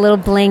with a little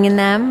bling in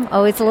them.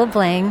 Always a little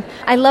bling.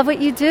 I love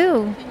what you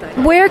do.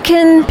 Where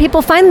can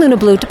people find Luna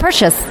Blue to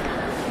purchase?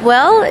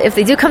 Well, if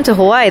they do come to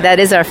Hawaii, that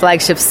is our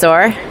flagship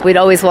store. We'd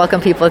always welcome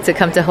people to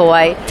come to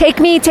Hawaii. Take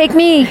me.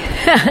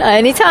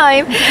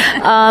 Anytime.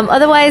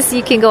 Otherwise,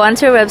 you can go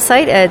onto our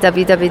website at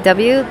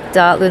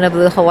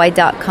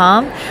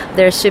www.lunabluehawaii.com.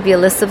 There should be a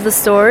list of the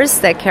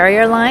stores that carry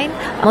our line.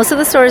 Most of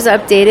the stores are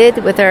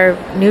updated with our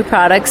new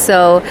products,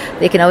 so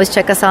they can always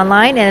check us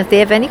online. And if they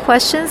have any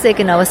questions, they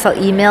can always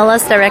email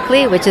us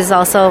directly, which is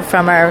also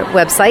from our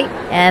website,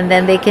 and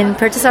then they can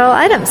purchase our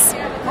items.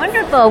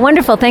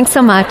 Wonderful. Thanks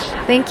so much.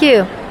 Thank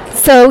you.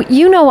 So,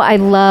 I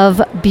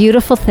love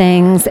beautiful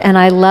things, and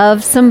I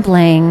love some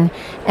bling.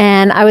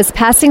 And I was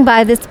passing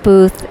by this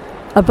booth,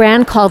 a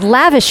brand called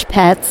Lavish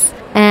Pets,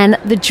 and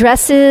the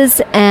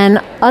dresses and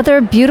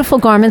other beautiful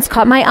garments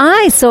caught my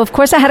eye. So, of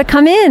course, I had to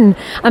come in.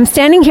 I'm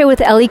standing here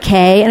with Ellie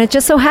Kay, and it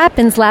just so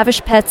happens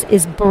Lavish Pets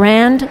is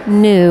brand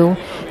new,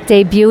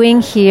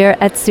 debuting here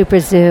at Super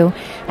Zoo.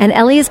 And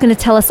Ellie is going to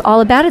tell us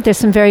all about it. There's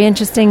some very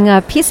interesting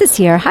pieces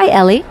here. Hi,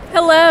 Ellie.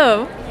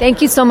 Hello.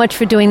 Thank you so much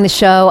for doing the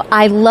show.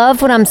 I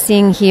love what I'm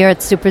seeing here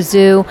at Super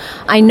Zoo.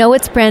 I know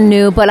it's brand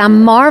new, but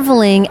I'm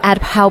marveling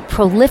at how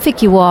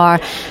prolific you are,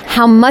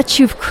 how much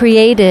you've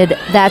created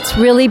that's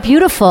really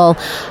beautiful.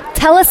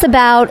 Tell us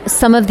about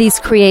some of these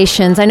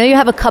creations. I know you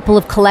have a couple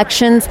of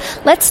collections.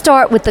 Let's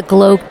start with the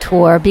Glow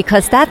Tour,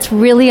 because that's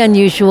really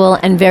unusual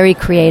and very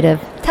creative.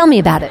 Tell me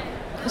about it.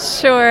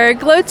 Sure.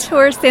 Glow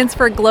Tour stands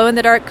for Glow in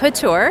the Dark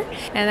Couture,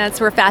 and that's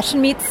where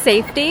fashion meets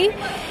safety.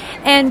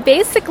 And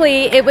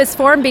basically, it was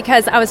formed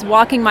because I was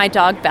walking my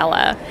dog,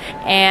 Bella,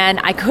 and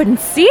I couldn't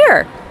see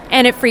her.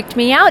 And it freaked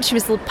me out. She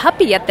was a little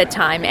puppy at the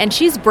time, and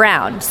she's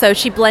brown, so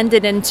she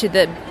blended into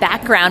the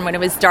background when it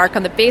was dark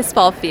on the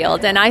baseball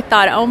field. And I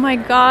thought, oh my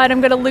God, I'm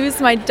going to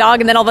lose my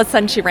dog. And then all of a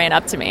sudden she ran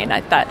up to me, and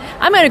I thought,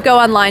 I'm going to go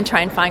online,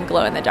 try and find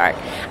glow in the dark.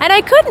 And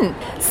I couldn't.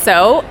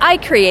 So I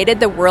created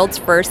the world's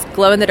first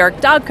glow in the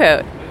dark dog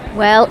coat.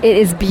 Well, it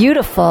is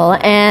beautiful,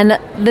 and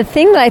the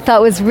thing that I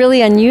thought was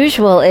really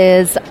unusual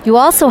is you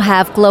also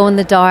have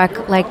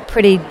glow-in-the-dark, like,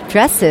 pretty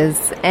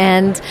dresses,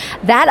 and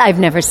that I've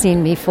never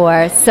seen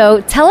before.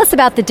 So tell us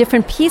about the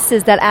different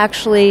pieces that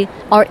actually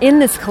are in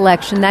this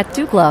collection that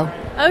do glow.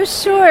 Oh,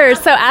 sure.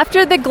 So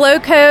after the glow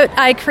coat,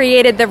 I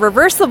created the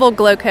reversible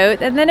glow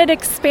coat, and then it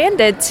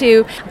expanded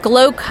to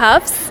glow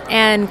cuffs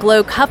and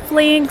glow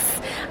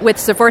cufflinks with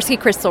Swarovski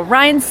crystal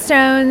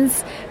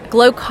rhinestones,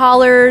 glow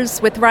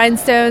collars with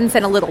rhinestones,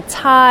 and a little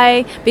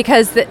tie,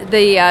 because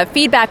the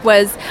feedback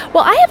was,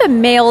 well, I have a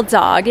male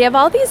dog. You have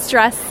all these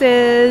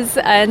dresses.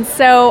 And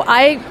so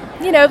I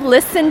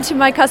listened to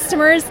my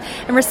customers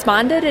and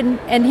responded,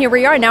 and here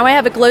we are. Now I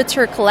have a Glow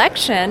Tour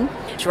collection,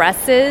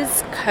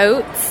 dresses,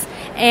 coats,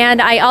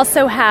 and I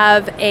also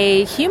have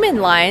a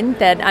human line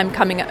that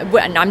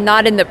I'm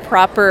not in the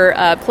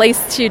proper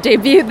place to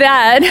debut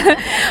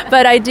that,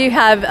 but I do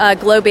have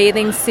glow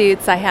bathing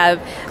suits. I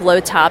have glow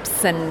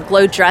tops and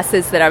glow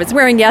dresses that I was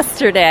wearing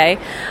yesterday.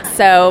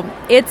 So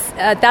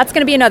that's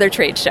going to be another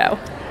trade show.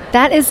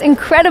 That is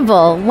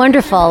incredible.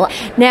 Wonderful.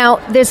 Now,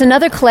 there's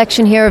another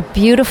collection here of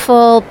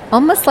beautiful,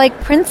 almost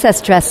like princess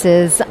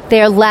dresses.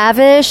 They're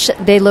lavish.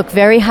 They look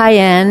very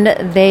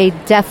high-end. They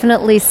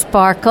definitely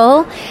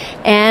sparkle.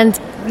 And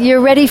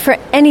you're ready for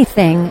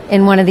anything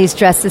in one of these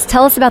dresses.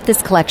 Tell us about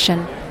this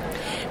collection.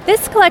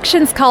 This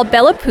collection's called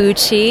Bella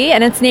Pucci,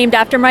 and it's named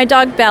after my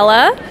dog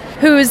Bella,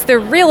 who's the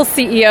real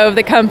CEO of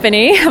the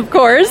company, of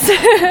course.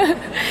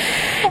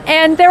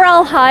 And they're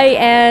all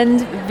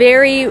high-end,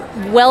 very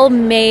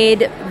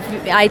well-made.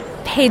 I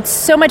paid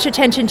so much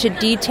attention to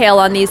detail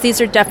on these.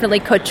 These are definitely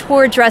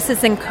couture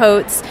dresses and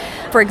coats.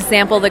 For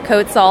example, the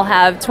coats all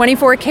have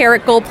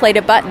 24-karat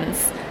gold-plated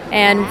buttons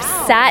and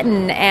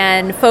satin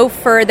and faux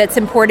fur that's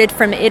imported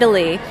from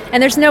Italy.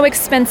 And there's no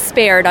expense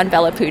spared on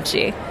Bella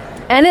Pucci.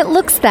 And it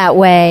looks that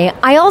way.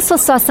 I also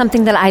saw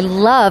something that I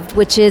loved,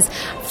 which is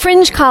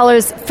fringe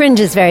collars. Fringe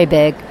is very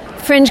big.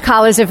 Fringe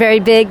collars are very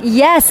big,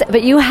 yes,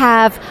 but you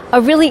have a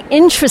really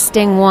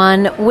interesting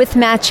one with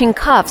matching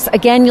cuffs.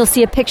 Again, you'll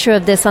see a picture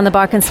of this on the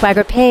Bark and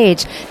Swagger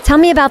page. Tell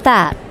me about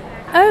that.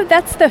 Oh,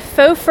 that's the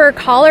faux fur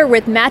collar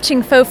with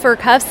matching faux fur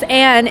cuffs,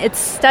 and it's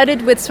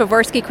studded with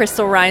Swarovski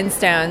crystal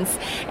rhinestones.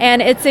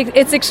 And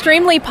it's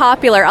extremely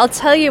popular. I'll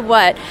tell you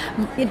what,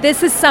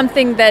 this is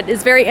something that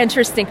is very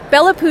interesting.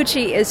 Bella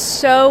Pucci is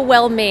so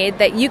well made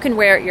that you can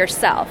wear it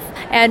yourself.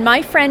 And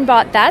my friend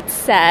bought that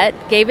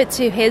set, gave it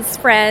to his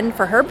friend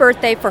for her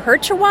birthday for her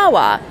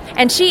Chihuahua,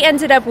 and she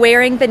ended up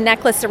wearing the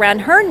necklace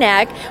around her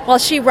neck while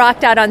she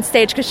rocked out on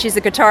stage, because she's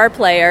a guitar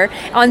player,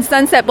 on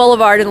Sunset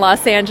Boulevard in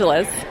Los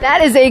Angeles.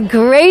 That is a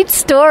great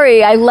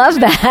story. I love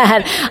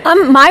that.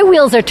 My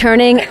wheels are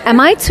turning.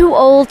 Am I too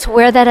old to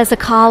wear that as a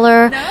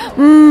collar?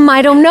 No.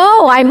 I don't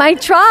know. I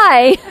might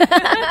try.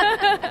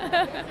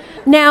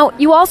 Now,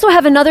 you also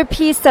have another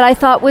piece that I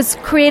thought was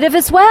creative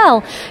as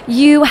well.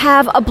 You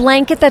have a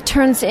blanket that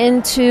turns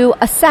into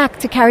a sack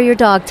to carry your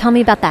dog. Tell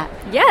me about that.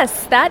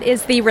 Yes, that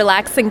is the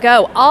Relax and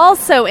Go,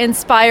 also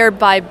inspired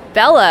by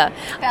Bella.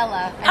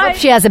 I hope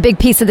she has a big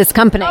piece of this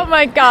company. Oh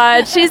my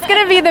God, she's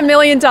going to be the $1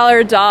 million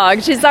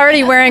dog. She's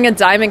already wearing a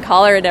diamond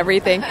collar and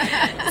everything.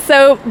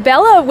 So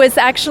Bella was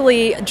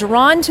actually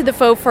drawn to the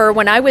faux fur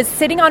when I was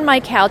sitting on my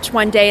couch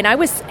one day and I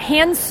was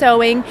hand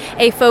sewing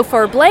a faux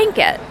fur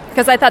blanket,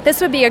 because I thought this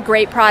would be a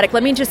great product.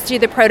 Let me just do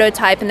the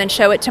prototype and then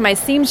show it to my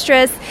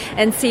seamstress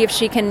and see if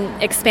she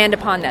can expand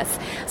upon this.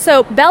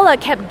 So Bella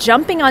kept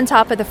jumping on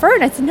top of the fur,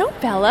 and I said, no,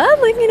 Bella,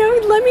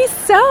 let me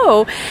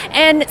sew.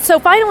 And so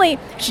finally,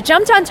 she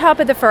jumped on top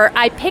of the fur.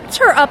 I picked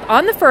her up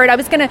on the fur, and I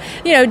was going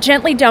to,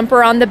 gently dump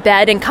her on the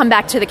bed and come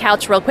back to the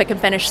couch real quick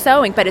and finish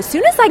sewing. But as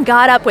soon as I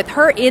got up with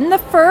her in the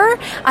fur,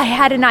 I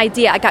had an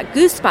idea. I got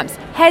goosebumps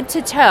head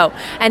to toe.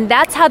 And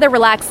that's how the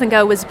Relax and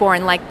Go was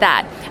born, like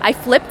that. I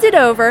flipped it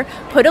over,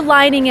 put a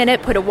lining in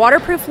it, put a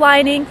waterproof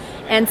lining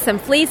and some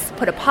fleece,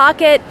 put a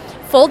pocket,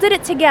 folded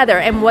it together,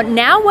 and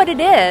what it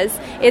is,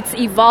 it's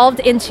evolved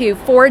into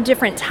 4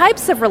 different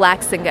types of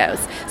Relax and Goes.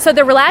 So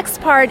the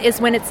relaxed part is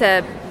when it's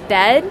a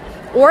bed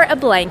or a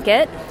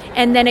blanket,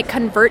 and then it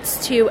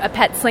converts to a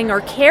pet sling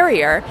or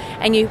carrier,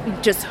 and you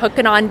just hook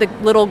it on the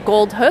little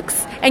gold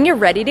hooks, and you're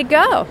ready to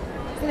go.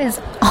 It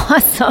is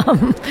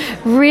awesome.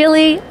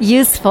 Really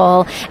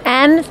useful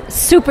and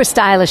super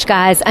stylish,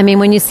 guys. I mean,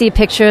 when you see a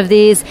picture of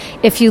these,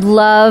 if you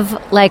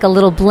love like a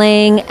little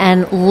bling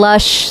and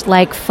lush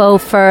like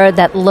faux fur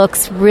that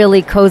looks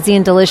really cozy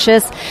and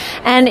delicious,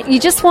 and you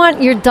just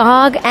want your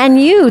dog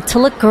and you to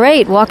look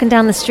great walking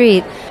down the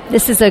street,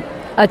 this is a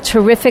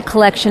terrific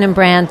collection and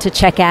brand to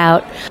check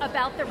out.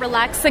 About the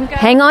Relax and Go.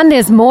 Hang on,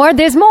 there's more.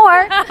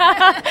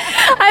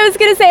 I was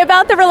going to say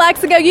about the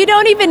Relax and Go, you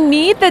don't even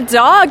need the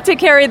dog to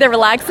carry the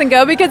Relax and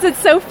Go because it's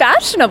so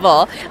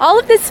fashionable. All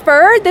of this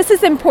fur, this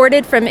is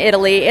imported from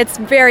Italy. It's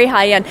very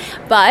high end,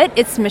 but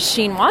it's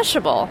machine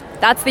washable.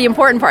 That's the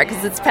important part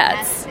because it's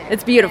pets.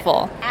 It's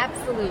beautiful.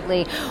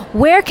 Absolutely.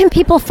 Where can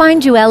people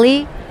find you,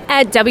 Ellie?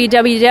 At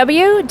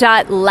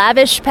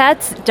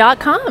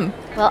www.lavishpets.com.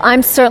 Well,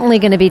 I'm certainly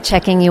going to be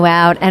checking you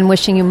out and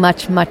wishing you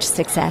much, much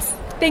success.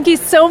 Thank you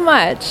so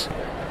much.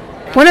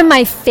 One of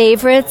my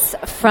favorites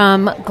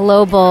from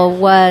Global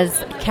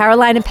was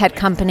Carolina Pet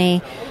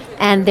Company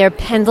and their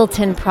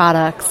Pendleton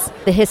products,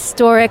 the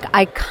historic,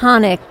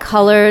 iconic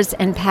colors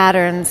and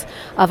patterns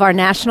of our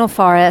national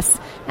forests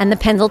and the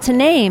Pendleton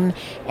name.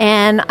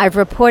 And I've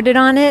reported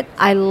on it.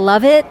 I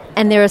love it.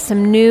 And there are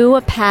some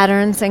new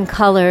patterns and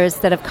colors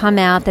that have come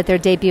out that they're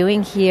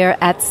debuting here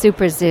at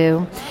Super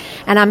Zoo.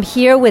 And I'm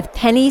here with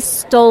Penny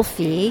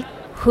Stolfi,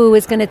 who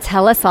is going to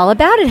tell us all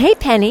about it. Hey,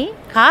 Penny.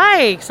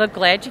 Hi, so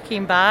glad you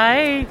came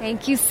by.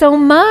 Thank you so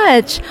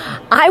much.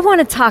 I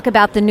want to talk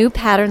about the new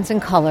patterns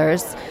and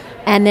colors,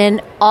 and then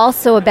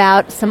also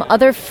about some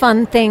other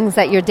fun things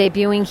that you're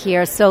debuting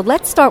here. So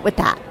let's start with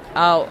that.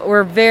 Oh,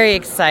 we're very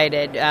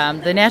excited.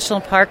 The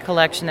National Park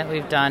collection that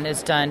we've done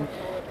is done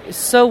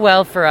so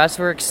well for us.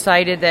 We're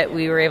excited that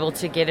we were able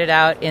to get it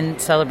out in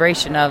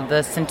celebration of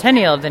the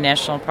centennial of the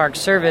National Park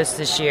Service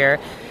this year.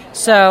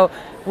 So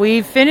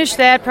we've finished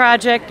that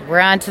project. We're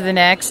on to the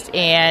next,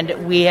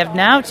 and we have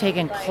now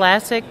taken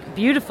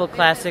beautiful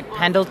classic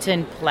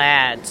Pendleton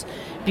plaids,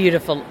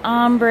 beautiful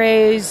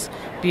ombres,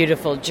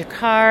 beautiful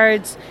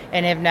jacquards,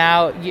 and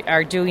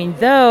are doing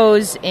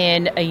those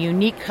in a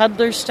unique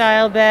cuddler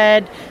style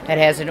bed that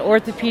has an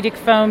orthopedic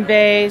foam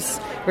base.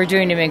 We're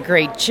doing them in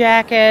great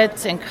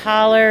jackets and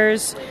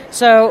collars.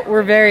 So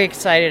we're very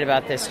excited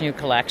about this new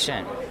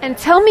collection. And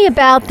tell me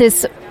about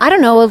this, I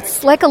don't know,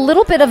 it's like a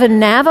little bit of a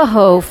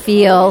Navajo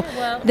feel,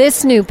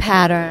 this new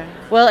pattern.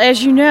 Well,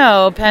 as you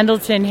know,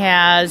 Pendleton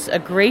has a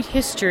great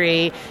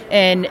history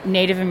in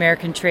Native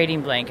American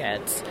trading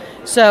blankets.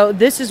 So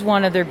this is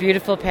one of their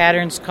beautiful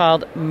patterns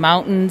called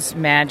Mountain's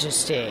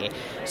Majesty.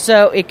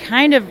 So it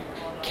kind of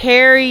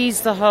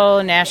carries the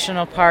whole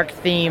national park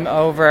theme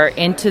over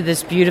into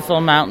this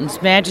beautiful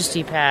Mountain's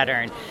Majesty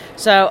pattern.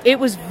 So it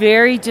was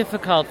very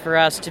difficult for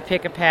us to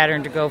pick a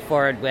pattern to go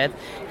forward with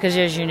because,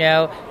 as you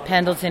know,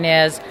 Pendleton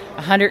has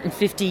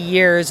 150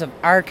 years of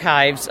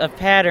archives of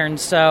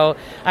patterns. So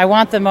I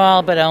want them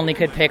all, but I only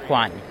could pick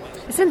one.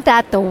 Isn't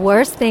that the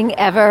worst thing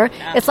ever?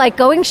 It's like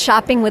going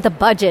shopping with a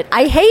budget.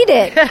 I hate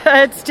it.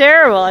 It's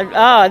terrible.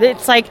 Oh,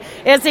 it's like,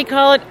 as they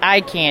call it,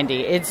 eye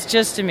candy. It's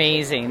just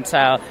amazing.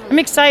 So I'm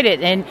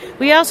excited. And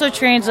we also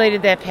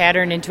translated that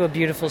pattern into a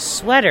beautiful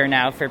sweater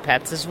now for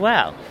pets as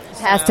well.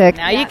 Fantastic.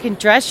 So now you can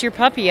dress your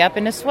puppy up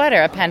in a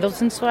sweater, a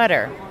Pendleton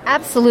sweater.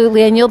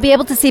 Absolutely. And you'll be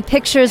able to see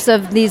pictures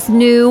of these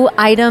new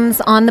items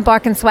on the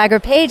Bark and Swagger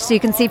page so you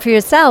can see for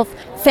yourself.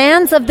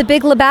 Fans of The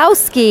Big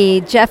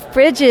Lebowski, Jeff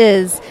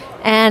Bridges,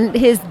 and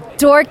his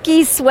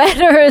dorky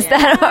sweaters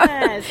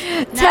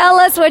Tell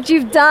us what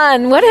you've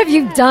done. What have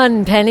you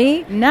done,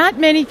 Penny? Not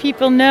many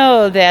people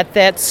know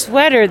that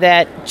sweater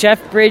that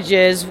Jeff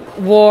Bridges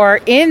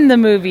wore in the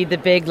movie The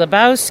Big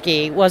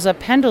Lebowski was a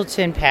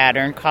Pendleton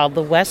pattern called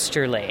the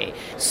Westerly.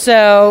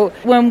 So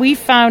when we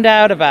found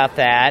out about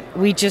that,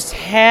 we just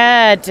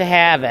had to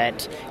have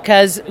it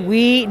because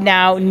we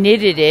now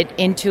knitted it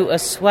into a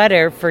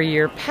sweater for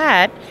your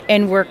pet,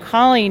 and we're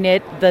calling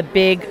it the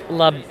Big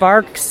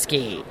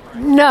Lebarkski.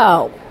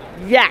 No.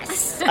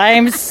 Yes. I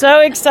am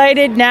so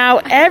excited now.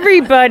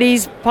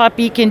 Everybody's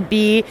puppy can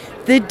be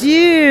the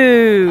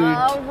dude.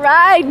 All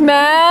right,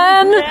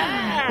 man.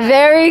 Yeah.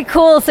 Very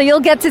cool. So you'll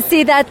get to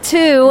see that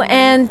too.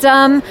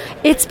 And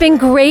it's been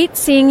great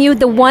seeing you.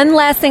 The one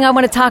last thing I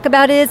want to talk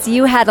about is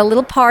you had a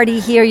little party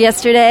here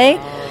yesterday.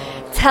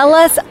 Tell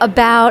us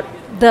about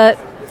the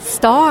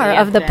star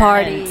of the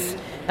party.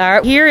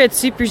 Here at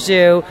Super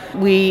Zoo,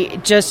 we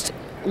just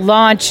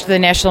launched the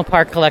National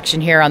Park Collection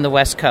here on the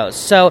West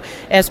Coast. So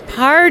as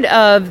part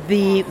of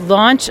the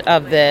launch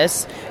of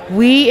this,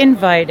 we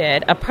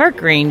invited a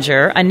park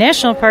ranger, a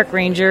national park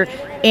ranger,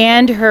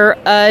 and her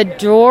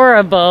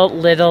adorable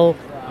little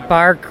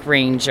bark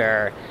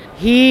ranger.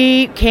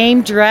 He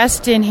came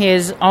dressed in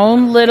his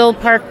own little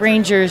park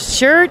ranger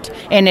shirt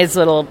and his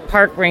little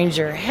park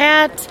ranger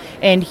hat,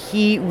 and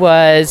he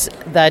was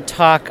the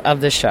talk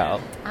of the show.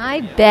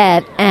 I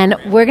bet. And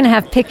we're going to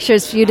have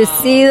pictures for you to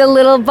see the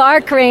little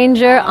Bark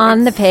Ranger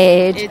on the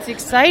page. It's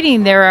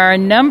exciting. There are a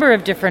number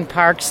of different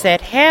parks that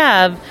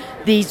have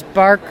these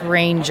Bark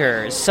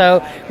Rangers.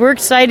 So we're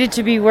excited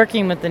to be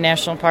working with the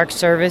National Park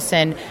Service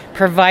and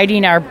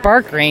providing our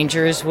Bark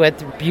Rangers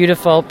with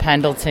beautiful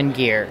Pendleton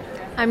gear.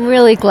 I'm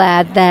really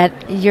glad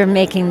that you're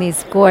making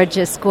these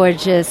gorgeous,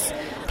 gorgeous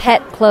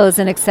pet clothes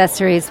and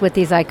accessories with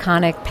these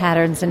iconic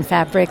patterns and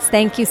fabrics.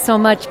 Thank you so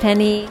much,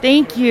 Penny.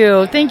 Thank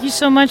you. Thank you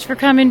so much for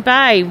coming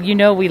by. You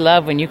know we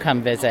love when you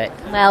come visit.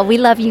 Well, we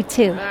love you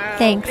too.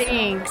 Thanks.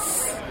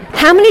 Thanks.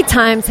 How many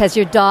times has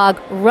your dog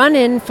run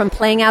in from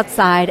playing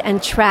outside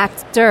and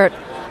tracked dirt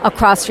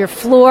across your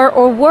floor,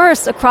 or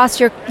worse, across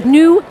your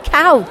new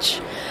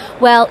couch?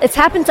 Well, it's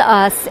happened to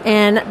us,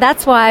 and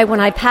that's why when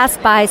I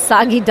passed by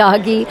Soggy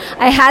Doggy,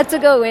 I had to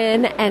go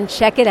in and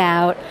check it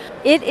out.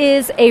 It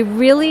is a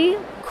really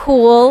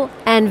cool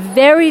and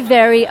very,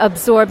 very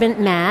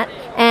absorbent mat.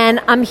 And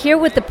I'm here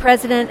with the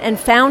president and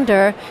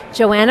founder,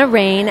 Joanna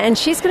Rain, and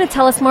she's going to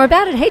tell us more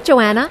about it. Hey,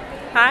 Joanna.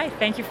 Hi,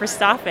 thank you for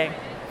stopping.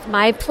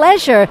 My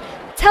pleasure.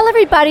 Tell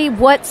everybody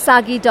what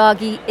Soggy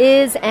Doggy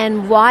is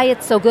and why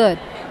it's so good.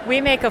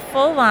 We make a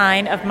full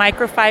line of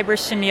microfiber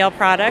chenille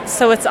products,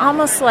 so it's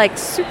almost like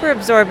super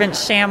absorbent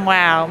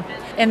ShamWow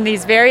in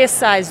these various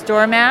size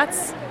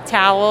doormats,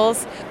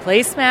 towels,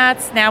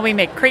 placemats. Now we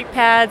make crepe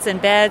pads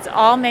and beds,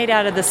 all made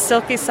out of the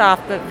silky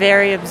soft but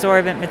very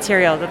absorbent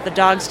material that the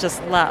dogs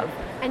just love.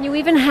 And you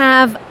even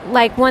have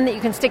like one that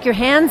you can stick your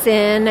hands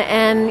in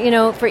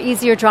and, for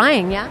easier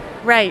drying, yeah?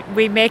 Right.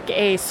 We make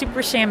a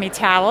super chamois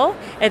towel.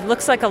 It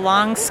looks like a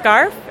long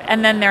scarf,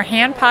 and then there are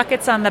hand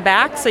pockets on the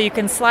back, so you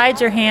can slide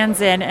your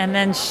hands in and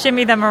then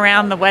shimmy them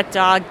around the wet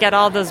dog, get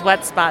all those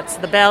wet spots,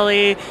 the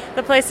belly,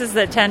 the places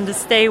that tend to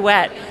stay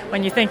wet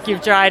when you think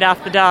you've dried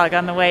off the dog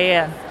on the way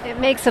in. It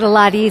makes it a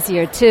lot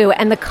easier, too.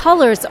 And the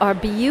colors are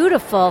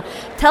beautiful.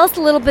 Tell us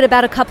a little bit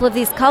about a couple of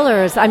these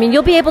colors. I mean,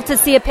 you'll be able to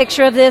see a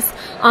picture of this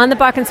on the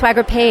Bark &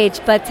 Swagger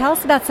page, but tell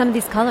us about some of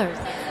these colors.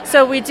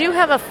 So we do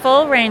have a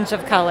full range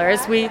of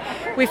colors. We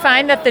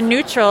find that the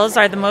neutrals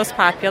are the most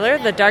popular,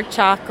 the dark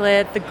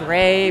chocolate, the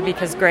gray,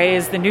 because gray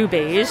is the new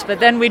beige. But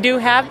then we do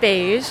have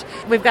beige.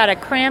 We've got a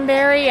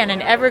cranberry and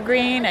an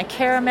evergreen, a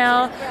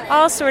caramel,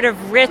 all sort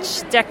of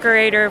rich,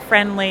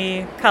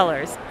 decorator-friendly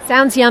colors.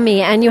 Sounds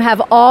yummy. And you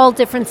have all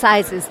different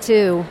sizes,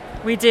 too.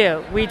 We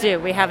do.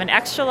 We have an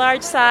extra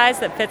large size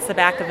that fits the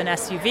back of an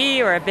SUV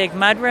or a big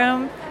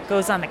mudroom.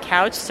 Goes on the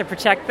couch to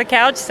protect the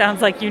couch.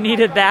 Sounds like you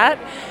needed that.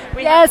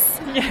 Yes.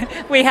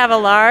 We have a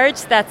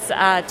large that's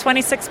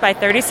 26 by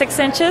 36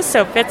 inches,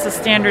 so fits a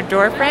standard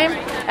door frame.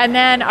 And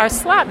then our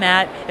slop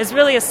mat is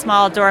really a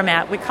small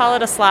doormat. We call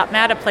it a slop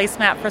mat, a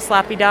placemat for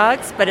sloppy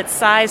dogs, but it's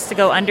sized to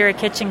go under a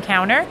kitchen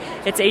counter.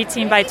 It's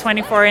 18 by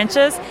 24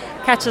 inches,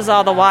 catches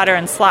all the water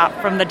and slop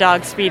from the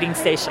dog's feeding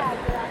station.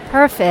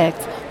 Perfect.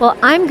 Well,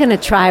 I'm going to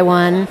try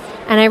one,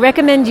 and I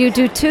recommend you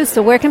do too.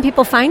 So where can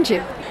people find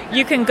you?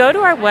 You can go to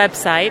our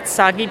website,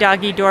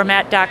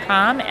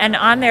 soggydoggydoormat.com, and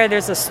on there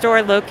there's a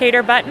store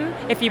locator button.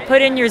 If you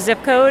put in your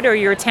zip code or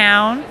your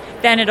town,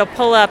 then it'll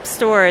pull up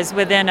stores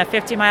within a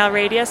 50-mile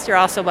radius. You're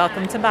also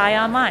welcome to buy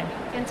online.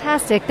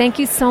 Fantastic. Thank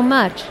you so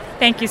much.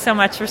 Thank you so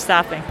much for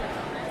stopping.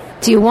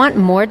 Do you want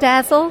more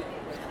Dazzle?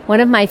 One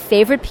of my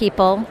favorite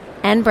people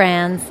and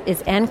brands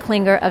is Ann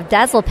Klinger of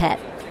Dazzle Pet.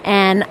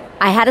 And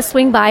I had to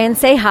swing by and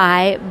say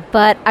hi,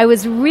 but I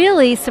was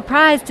really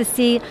surprised to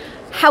see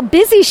how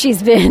busy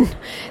she's been.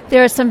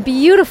 There are some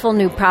beautiful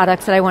new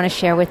products that I want to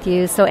share with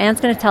you. So Ann's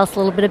going to tell us a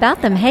little bit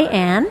about them. Hey,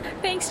 Ann.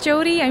 Thanks,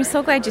 Jody. I'm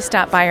so glad you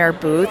stopped by our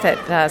booth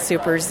at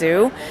Super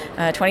Zoo.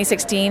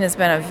 2016 has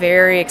been a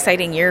very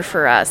exciting year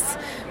for us.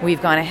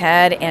 We've gone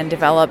ahead and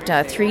developed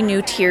 3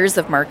 new tiers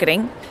of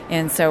marketing.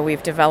 And so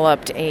we've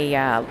developed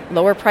a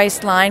lower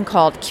priced line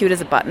called Cute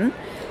as a Button,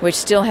 which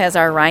still has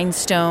our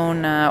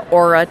rhinestone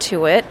aura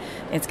to it.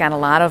 It's got a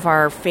lot of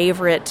our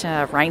favorite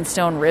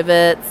rhinestone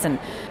rivets, and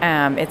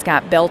it's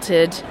got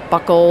belted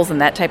buckles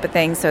and that type of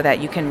thing so that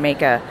you can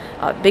make a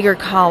bigger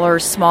collar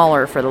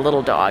smaller for the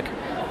little dog.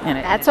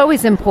 That's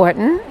always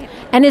important.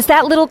 And is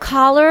that little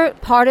collar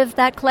part of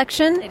that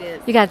collection? It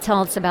is. You got to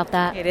tell us about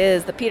that. It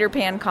is. The Peter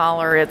Pan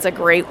collar. It's a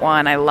great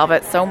one. I love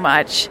it so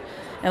much.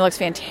 It looks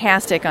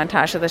fantastic on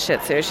Tasha the Shih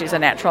Tzu. She's a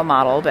natural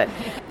model. But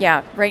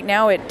yeah, right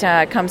now it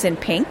comes in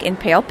pink, in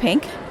pale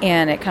pink,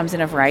 and it comes in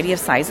a variety of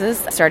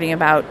sizes, starting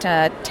about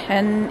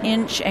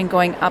 10-inch and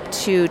going up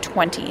to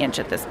 20-inch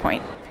at this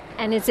point.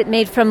 And is it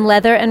made from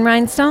leather and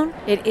rhinestone?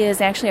 It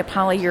is actually a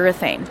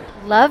polyurethane.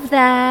 Love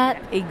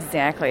that.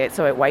 Exactly.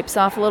 So it wipes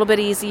off a little bit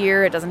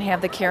easier. It doesn't have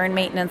the care and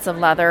maintenance of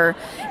leather,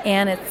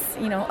 and it's,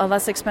 a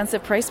less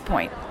expensive price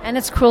point. And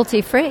it's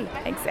cruelty-free.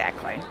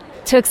 Exactly.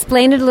 To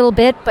explain it a little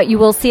bit, but you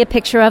will see a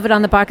picture of it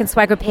on the Bark &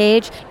 Swagger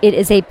page. It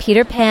is a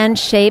Peter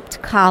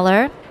Pan-shaped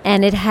collar,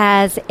 and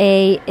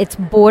it's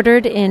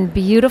bordered in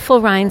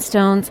beautiful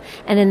rhinestones,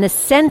 and in the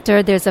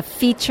center there's a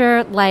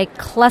feature-like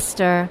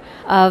cluster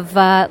of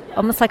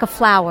almost like a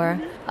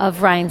flower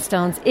of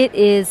rhinestones. It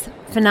is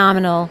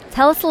phenomenal.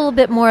 Tell us a little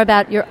bit more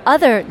about your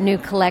other new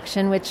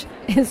collection, which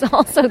is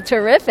also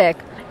terrific.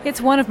 It's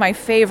one of my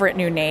favorite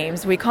new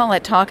names. We call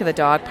it Talk of the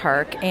Dog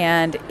Park,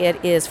 and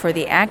it is for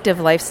the active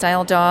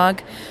lifestyle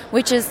dog,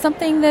 which is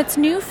something that's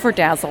new for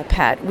Dazzle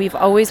Pet. We've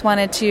always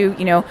wanted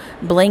to,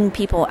 bling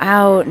people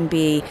out and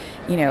be,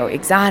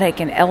 exotic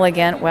and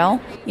elegant.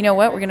 Well, you know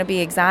what? We're going to be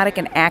exotic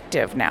and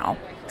active now.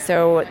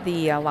 So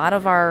a lot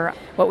of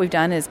what we've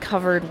done is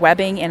covered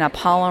webbing in a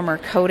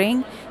polymer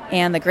coating,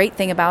 and the great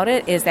thing about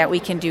it is that we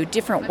can do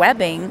different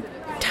webbing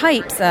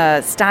types,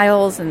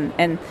 styles,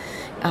 and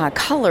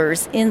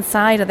colors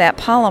inside of that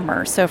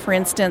polymer. So, for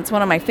instance,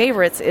 one of my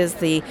favorites is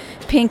the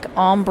pink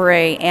ombre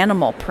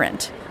animal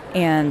print.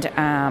 And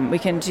we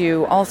can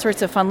do all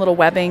sorts of fun little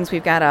webbings.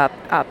 We've got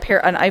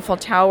an Eiffel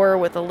Tower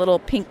with a little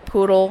pink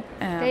poodle.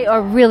 They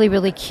are really,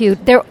 really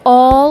cute. They're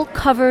all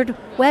covered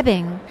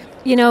webbing.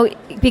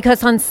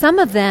 Because on some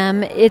of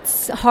them,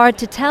 it's hard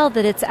to tell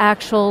that it's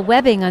actual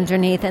webbing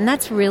underneath, and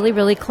that's really,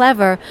 really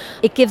clever.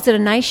 It gives it a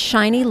nice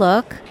shiny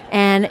look,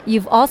 and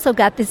you've also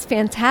got this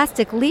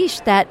fantastic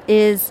leash that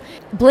is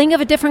bling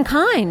of a different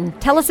kind.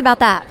 Tell us about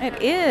that. It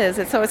is.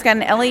 So it's got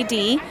an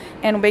LED,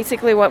 and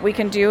basically what we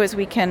can do is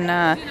we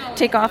can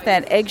take off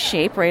that egg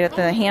shape right at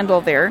the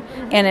handle there,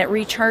 and it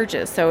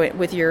recharges. So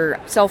with your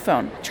cell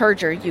phone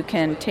charger, you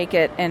can take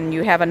it, and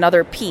you have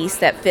another piece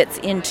that fits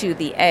into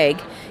the egg,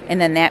 and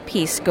then that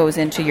piece goes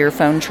into your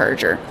phone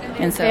charger.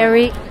 And so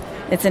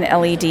it's an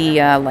LED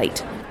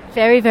light.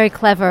 Very, very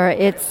clever.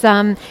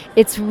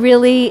 It's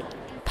really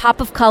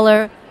pop of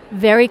color,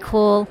 very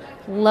cool.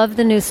 Love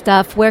the new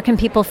stuff. Where can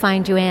people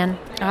find you, Ann?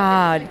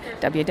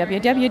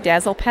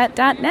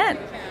 www.dazzlepet.net.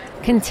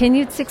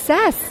 Continued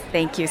success.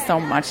 Thank you so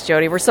much,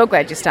 Jody. We're so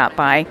glad you stopped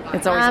by.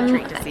 It's always a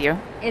treat to see you.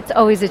 It's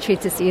always a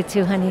treat to see you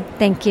too, honey.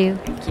 Thank you.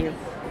 Thank you.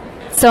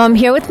 So I'm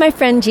here with my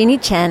friend Jeannie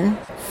Chen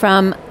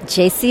from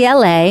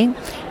JCLA,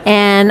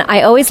 and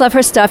I always love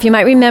her stuff. You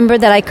might remember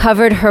that I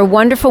covered her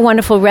wonderful,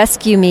 wonderful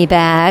Rescue Me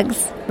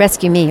bags.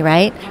 Rescue Me,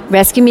 right?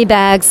 Rescue Me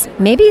bags,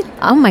 maybe,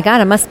 oh my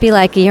God, it must be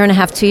like 1.5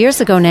 years, 2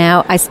 years ago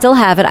now. I still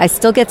have it. I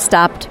still get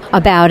stopped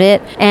about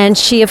it. And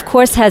she, of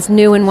course, has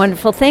new and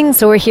wonderful things.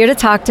 So we're here to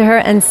talk to her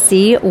and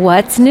see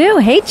what's new.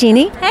 Hey,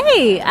 Jeannie.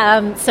 Hey,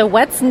 so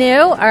what's new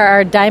are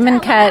our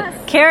diamond cut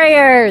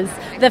carriers.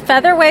 The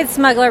Featherweight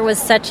Smuggler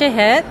was such a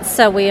hit,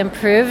 so we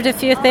improved a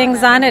few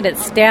things on it. It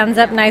stands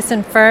up nice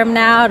and firm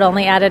now. It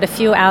only added a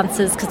few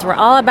ounces because we're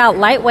all about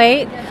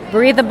lightweight,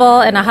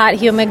 breathable in a hot,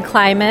 humid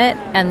climate,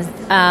 and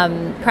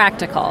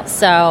practical.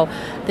 So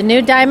the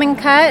new diamond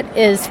cut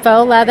is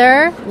faux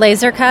leather,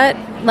 laser cut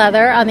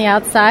leather on the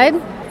outside.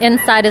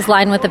 Inside is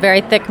lined with a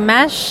very thick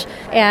mesh,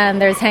 and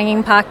there's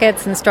hanging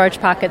pockets and storage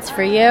pockets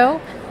for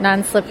you.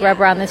 Non-slip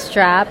rubber on the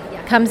strap.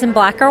 Comes in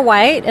black or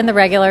white in the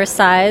regular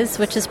size,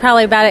 which is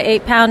probably about an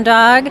 8-pound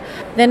dog.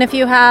 Then if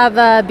you have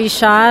a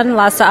Bichon,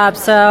 Lhasa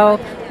Apso,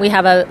 we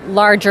have a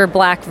larger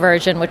black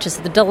version, which is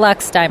the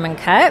deluxe diamond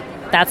cut.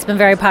 That's been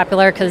very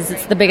popular because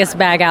it's the biggest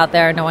bag out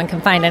there. No one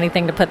can find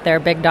anything to put their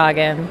big dog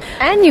in.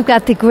 And you've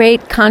got the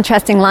great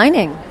contrasting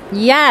lining.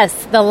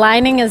 Yes, the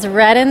lining is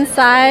red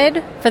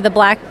inside for the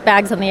black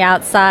bags on the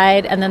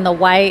outside, and then the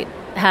white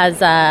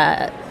has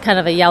a kind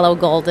of a yellow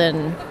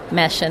golden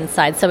mesh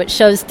inside, so it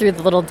shows through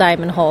the little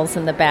diamond holes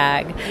in the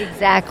bag.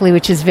 Exactly,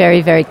 which is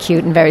very, very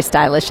cute and very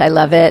stylish. I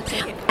love it.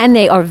 And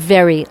they are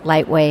very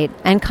lightweight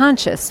and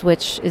conscious,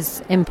 which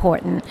is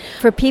important.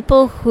 For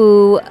people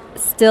who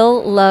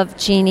still love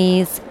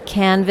Jeannie's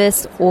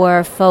canvas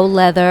or faux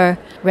leather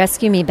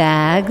Rescue Me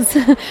bags,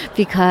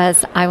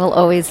 because I will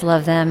always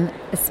love them,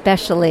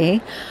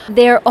 especially.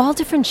 They're all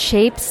different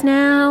shapes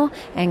now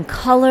and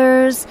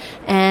colors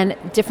and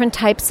different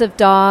types of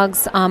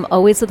dogs,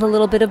 always with a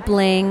little bit of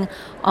bling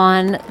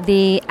on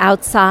the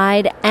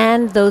outside,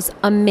 and those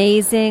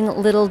amazing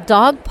little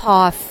dog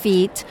paw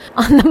feet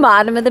on the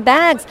bottom of the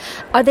bags.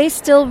 Are they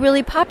still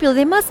really popular?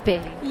 They must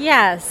be.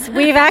 Yes,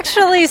 we've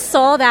actually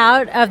sold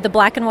out of the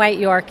black and white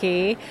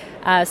Yorkie.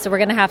 So we're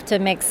going to have to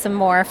make some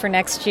more for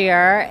next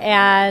year.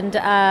 And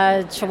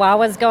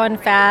Chihuahua's going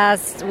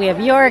fast. We have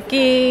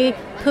Yorkie,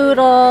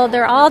 Poodle.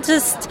 They're all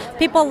just,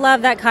 people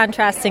love that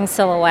contrasting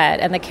silhouette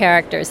and the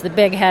characters, the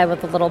big head with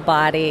the little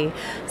body.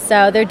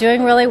 So they're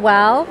doing really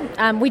well.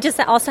 We just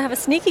also have a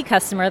sneaky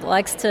customer that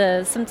likes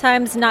to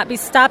sometimes not be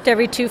stopped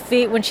every 2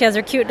 feet when she has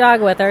her cute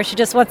dog with her. She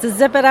just wants to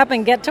zip it up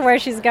and get to where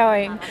she's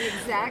going.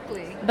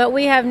 Exactly. But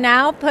we have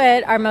now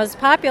put our most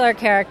popular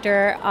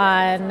character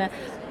on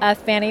a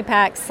fanny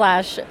pack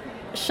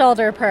 /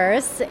 shoulder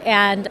purse,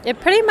 and it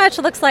pretty much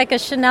looks like a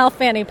Chanel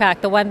fanny pack,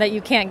 the one that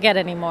you can't get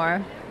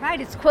anymore. Right,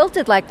 it's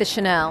quilted like the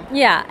Chanel.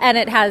 Yeah, and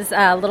it has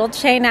a little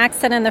chain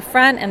accent in the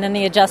front and then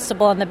the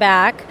adjustable in the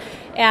back.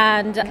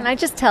 And can I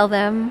just tell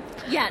them?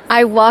 Yes.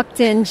 I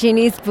walked in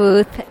Jeannie's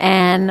booth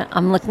and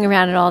I'm looking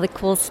around at all the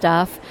cool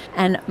stuff,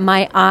 and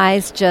my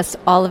eyes just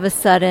all of a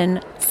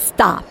sudden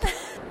stop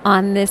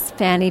on this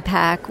fanny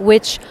pack,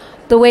 which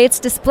the way it's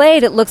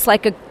displayed, it looks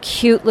like a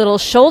cute little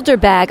shoulder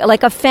bag,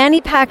 like a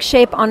fanny pack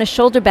shape on a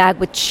shoulder bag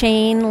with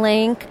chain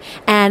link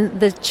and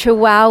the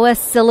Chihuahua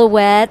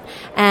silhouette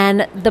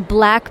and the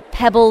black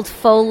pebbled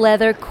faux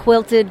leather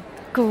quilted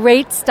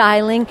great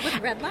styling.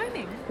 With red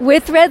lining.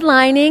 With red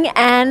lining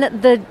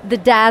and the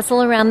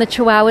dazzle around the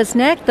Chihuahua's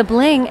neck, the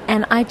bling.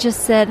 And I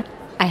just said,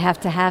 I have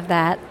to have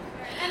that.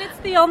 And it's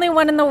the only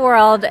one in the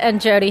world, and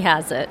Jody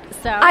has it.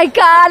 So I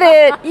got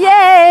it.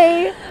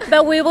 Yay!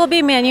 But we will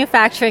be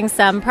manufacturing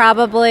some.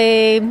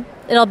 Probably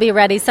it'll be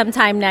ready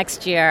sometime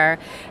next year,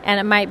 and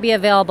it might be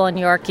available in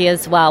Yorkie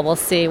as well. We'll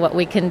see what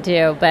we can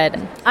do. But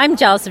I'm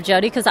jealous of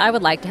Jody because I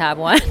would like to have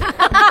one.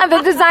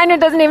 The designer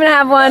doesn't even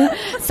have one.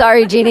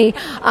 Sorry, Jeannie.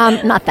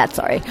 Not that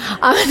sorry.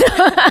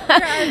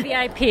 You're our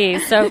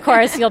VIP, so of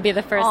course you'll be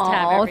the first to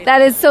have everything.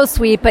 That is so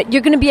sweet. But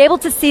you're going to be able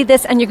to see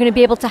this, and you're going to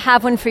be able to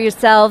have one for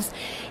yourselves.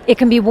 It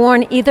can be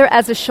worn either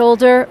as a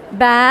shoulder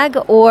bag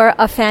or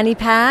a fanny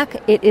pack.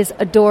 It is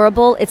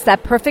adorable. It's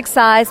that perfect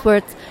size where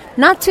it's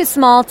not too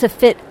small to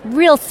fit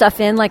real stuff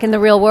in, like in the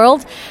real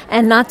world,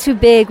 and not too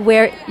big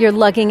where you're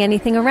lugging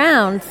anything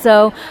around.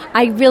 So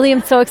I really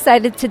am so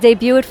excited to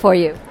debut it for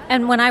you.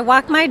 And when I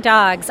walk my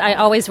dogs, I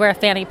always wear a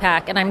fanny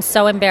pack, and I'm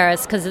so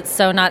embarrassed because it's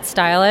so not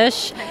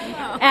stylish.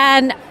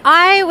 And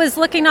I was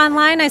looking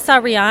online, I saw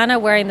Rihanna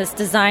wearing this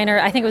designer,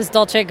 I think it was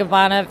Dolce &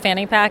 Gabbana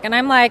fanny pack, and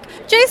I'm like,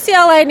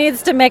 JCLA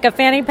needs to make a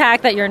fanny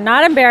pack that you're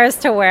not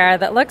embarrassed to wear,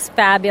 that looks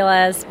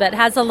fabulous, but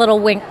has a little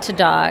wink to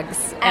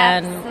dogs.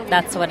 And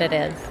that's what it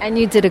is. And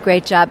you did a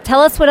great job.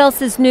 Tell us what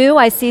else is new.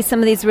 I see some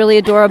of these really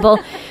adorable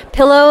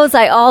pillows.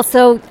 I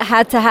also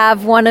had to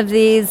have one of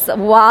these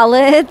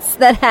wallets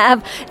that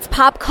have, it's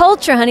pop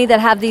culture, honey, that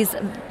have these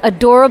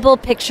adorable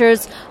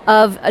pictures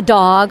of a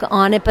dog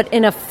on it, but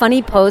in a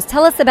funny pose.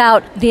 Tell us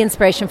about the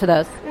inspiration for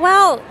those.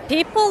 Well,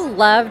 people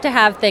love to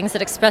have things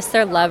that express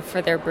their love for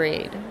their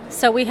breed.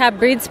 So we have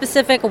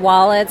breed-specific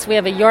wallets. We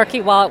have a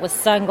Yorkie wallet with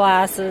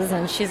sunglasses,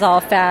 and she's all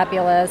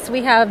fabulous.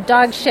 We have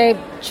dog-shaped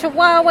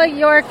Chihuahua,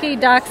 Yorkie,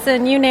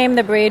 Dachshund, you name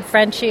the breed,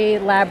 Frenchie,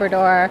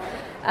 Labrador.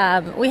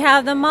 We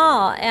have them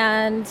all,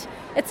 and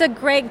it's a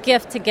great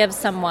gift to give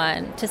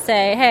someone to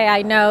say, hey,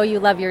 I know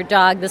you love your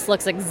dog. This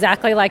looks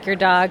exactly like your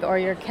dog or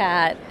your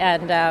cat.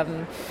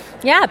 And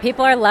yeah,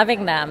 people are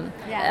loving them.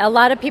 Yeah. A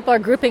lot of people are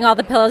grouping all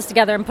the pillows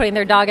together and putting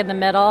their dog in the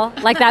middle,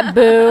 like that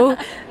boo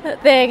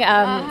thing.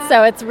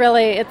 So it's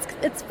really,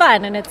 it's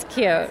fun and it's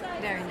cute.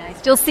 Very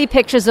nice. You'll see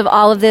pictures of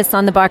all of this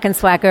on the Bark and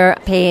Swagger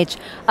page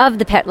of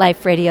the Pet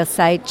Life Radio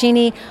site.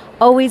 Jeannie,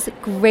 always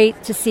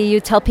great to see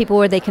you. Tell people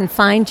where they can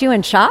find you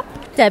and shop.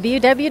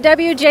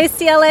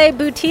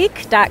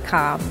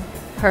 www.jclaboutique.com.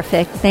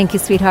 Perfect. Thank you,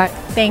 sweetheart.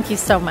 Thank you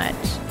so much.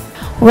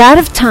 We're out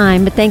of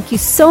time, but thank you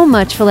so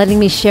much for letting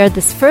me share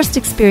this first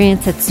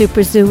experience at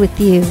Super Zoo with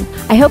you.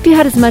 I hope you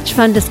had as much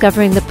fun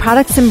discovering the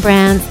products and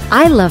brands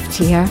I loved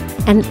here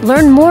and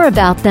learn more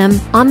about them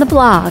on the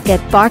blog at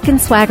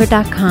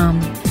barkandswagger.com.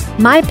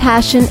 My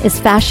passion is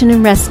fashion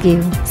and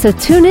rescue, so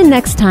tune in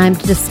next time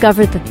to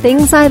discover the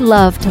things I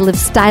love to live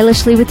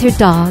stylishly with your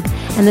dog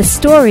and the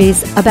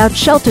stories about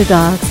shelter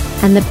dogs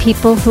and the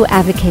people who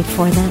advocate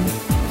for them.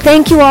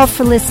 Thank you all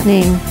for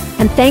listening,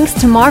 and thanks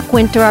to Mark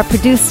Winter, our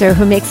producer,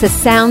 who makes us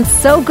sound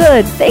so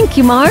good. Thank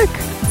you, Mark.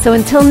 So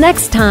until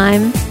next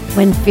time,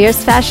 when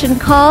fierce fashion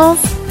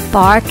calls,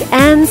 bark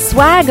and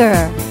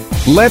swagger.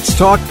 Let's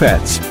Talk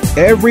Pets,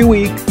 every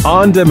week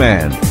on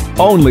demand,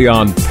 only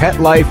on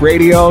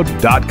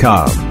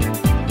PetLifeRadio.com.